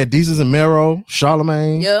 He had Desus and Mero,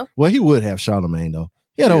 Charlemagne. Yeah. Well, he would have Charlemagne though.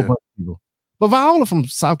 He had a whole bunch of people. But Viola from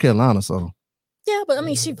South Carolina, so yeah. But I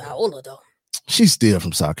mean, she Viola though. She's still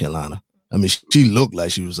from South Carolina. I mean, she looked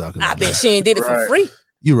like she was South Carolina. I bet she ain't did it for free.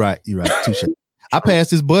 You're right. Touche. I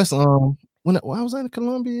passed this bus when I was in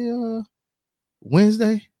Columbia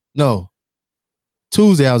Wednesday. No,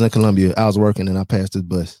 Tuesday I was in Columbia. I was working and I passed this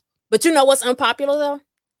bus. But you know what's unpopular though?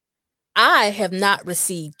 I have not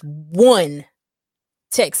received one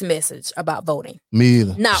text message about voting. Me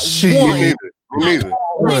either. Not one. Me neither.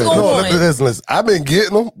 Listen. I've been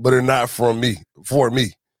getting them, but they're not from me. For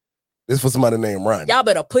me. This for somebody named Ronnie. Y'all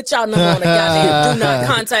better put y'all number on the goddamn do not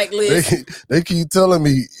contact list. They keep telling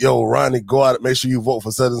me, yo, Ronnie, go out and make sure you vote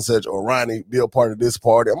for such and such, or Ronnie, be a part of this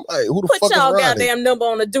party. I'm like, who the fuck is Ronnie? Put y'all goddamn number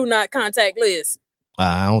on the do not contact list.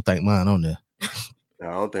 I don't think mine on there. No,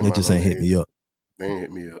 I don't think they just ain't hit me up. They ain't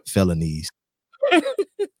hit me up. Felonies.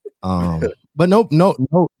 But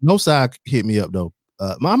no side hit me up though.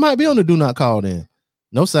 I might be on the do not call then.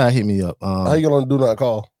 No side hit me up. How you gonna do not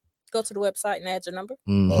call? Go to the website and add your number.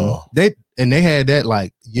 They had that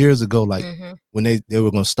like years ago, like when they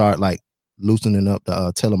were gonna start like loosening up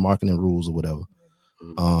the telemarketing rules or whatever.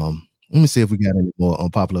 Let me see if we got any more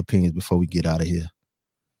unpopular opinions before we get out of here.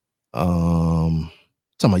 Talking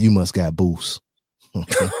about you must got boost. Nah,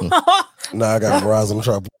 I got Verizon.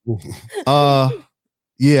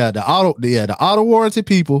 The auto warranty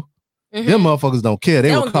people, them motherfuckers don't care.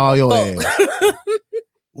 They will call your ass.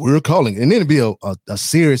 We're calling, and then it'd be a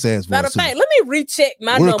serious ass voice. Matter of fact, let me recheck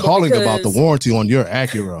my number. We're calling about the warranty on your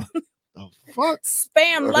Acura. Fuck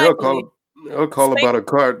spam They'll call about a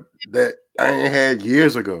car that I ain't had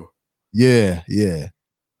years ago. Yeah.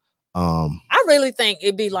 I really think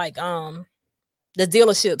it'd be like the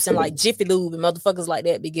dealerships and like Jiffy Lube and motherfuckers like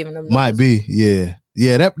that be giving them numbers. Might be, yeah.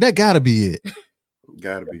 That gotta be it.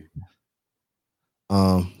 Gotta be.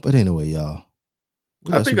 But anyway, y'all.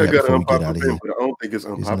 I think I got an unpopular thing, but I don't think it's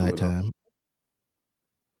unpopular. It's nighttime.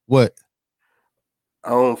 What? I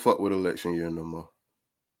don't fuck with election year no more.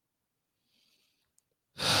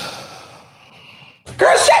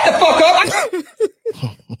 Girl, shut the fuck up.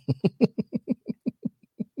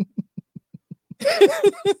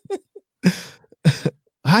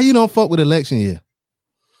 How you don't fuck with election year?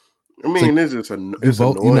 I mean, it's just it's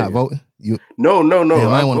vote. annoying. You're not voting. You No. Damn,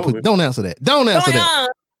 I I want to put. Don't answer that. Don't answer that.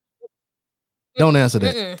 Don't answer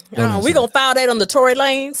that. Don't answer We gonna file that on the Tory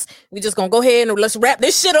Lanes. We just gonna go ahead and let's wrap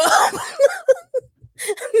this shit up.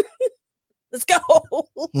 Let's go.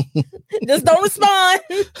 Just don't respond.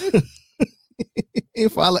 You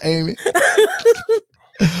follow Amy.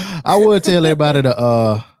 I would tell everybody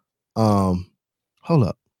to hold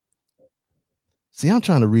up. See, I'm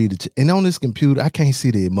trying to read it, and on this computer, I can't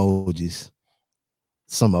see the emojis.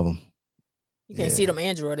 Some of them. You can't see them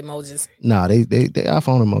Android emojis. Nah, they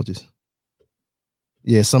iPhone emojis.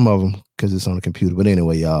 Yeah, some of them because it's on the computer. But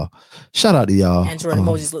anyway, y'all, shout out to y'all. Android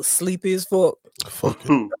emojis look sleepy as fuck. Fuck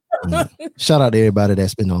it. Shout out to everybody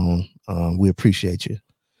that's been on. We appreciate you.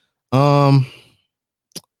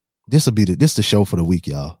 This will be the show for the week,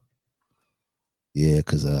 y'all. Yeah,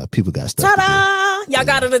 because people got stuff. Ta-da! Y'all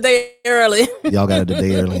got it a day early. Y'all got it a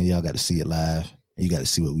day early, and y'all got to see it live. And you got to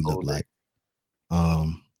see what we look like.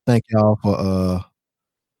 Thank y'all for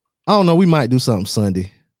I don't know, we might do something Sunday.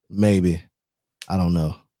 Maybe. I don't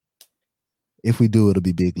know. If we do, it'll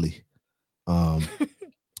be bigly.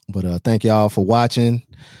 But thank y'all for watching.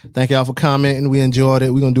 Thank y'all for commenting. We enjoyed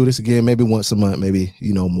it. We're gonna do this again, maybe once a month, maybe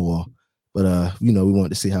more. But we wanted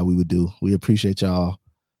to see how we would do. We appreciate y'all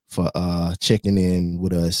for checking in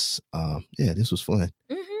with us. Yeah, this was fun.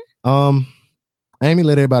 Amy,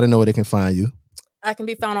 let everybody know where they can find you. I can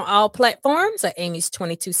be found on all platforms at Amy's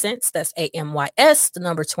 22 Cents. That's AMYS, the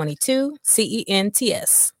number 22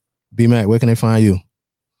 CENTS. B-Mac, where can they find you?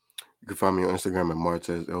 You can find me on Instagram at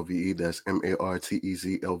Martez LVE. That's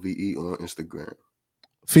MARTEZLVE on Instagram.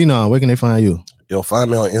 Phenom, where can they find you? Yo,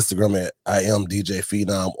 find me on Instagram at I am DJ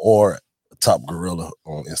Phenom or Top Gorilla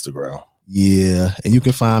on Instagram. Yeah, and you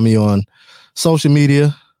can find me on social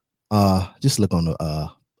media. Just look on the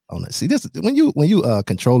on it. See, this when you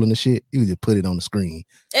controlling the shit, you just put it on the screen.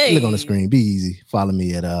 Hey. Look on the screen. Be easy. Follow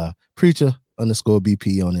me at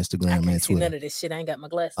preacher_BP on Instagram and See Twitter. none of this shit. I ain't got my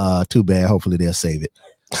glasses. Too bad. Hopefully they'll save it.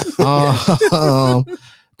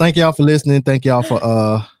 Thank y'all for listening. Thank y'all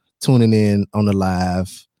for tuning in on the live.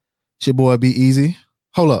 It's your boy Be Easy.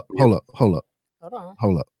 Hold up. Hold on.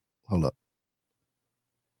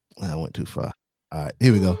 I went too far. All right,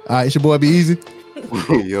 here we go. All right, it's your boy Be Easy.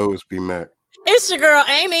 Yo, it's B-Mac. It's your girl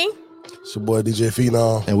Amy. It's your boy DJ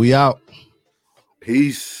Phenom. And we out.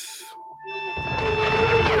 Peace.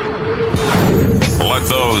 Let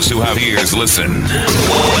those who have ears listen.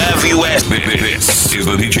 Have you asked? This is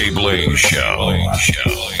the DJ Blaze Show.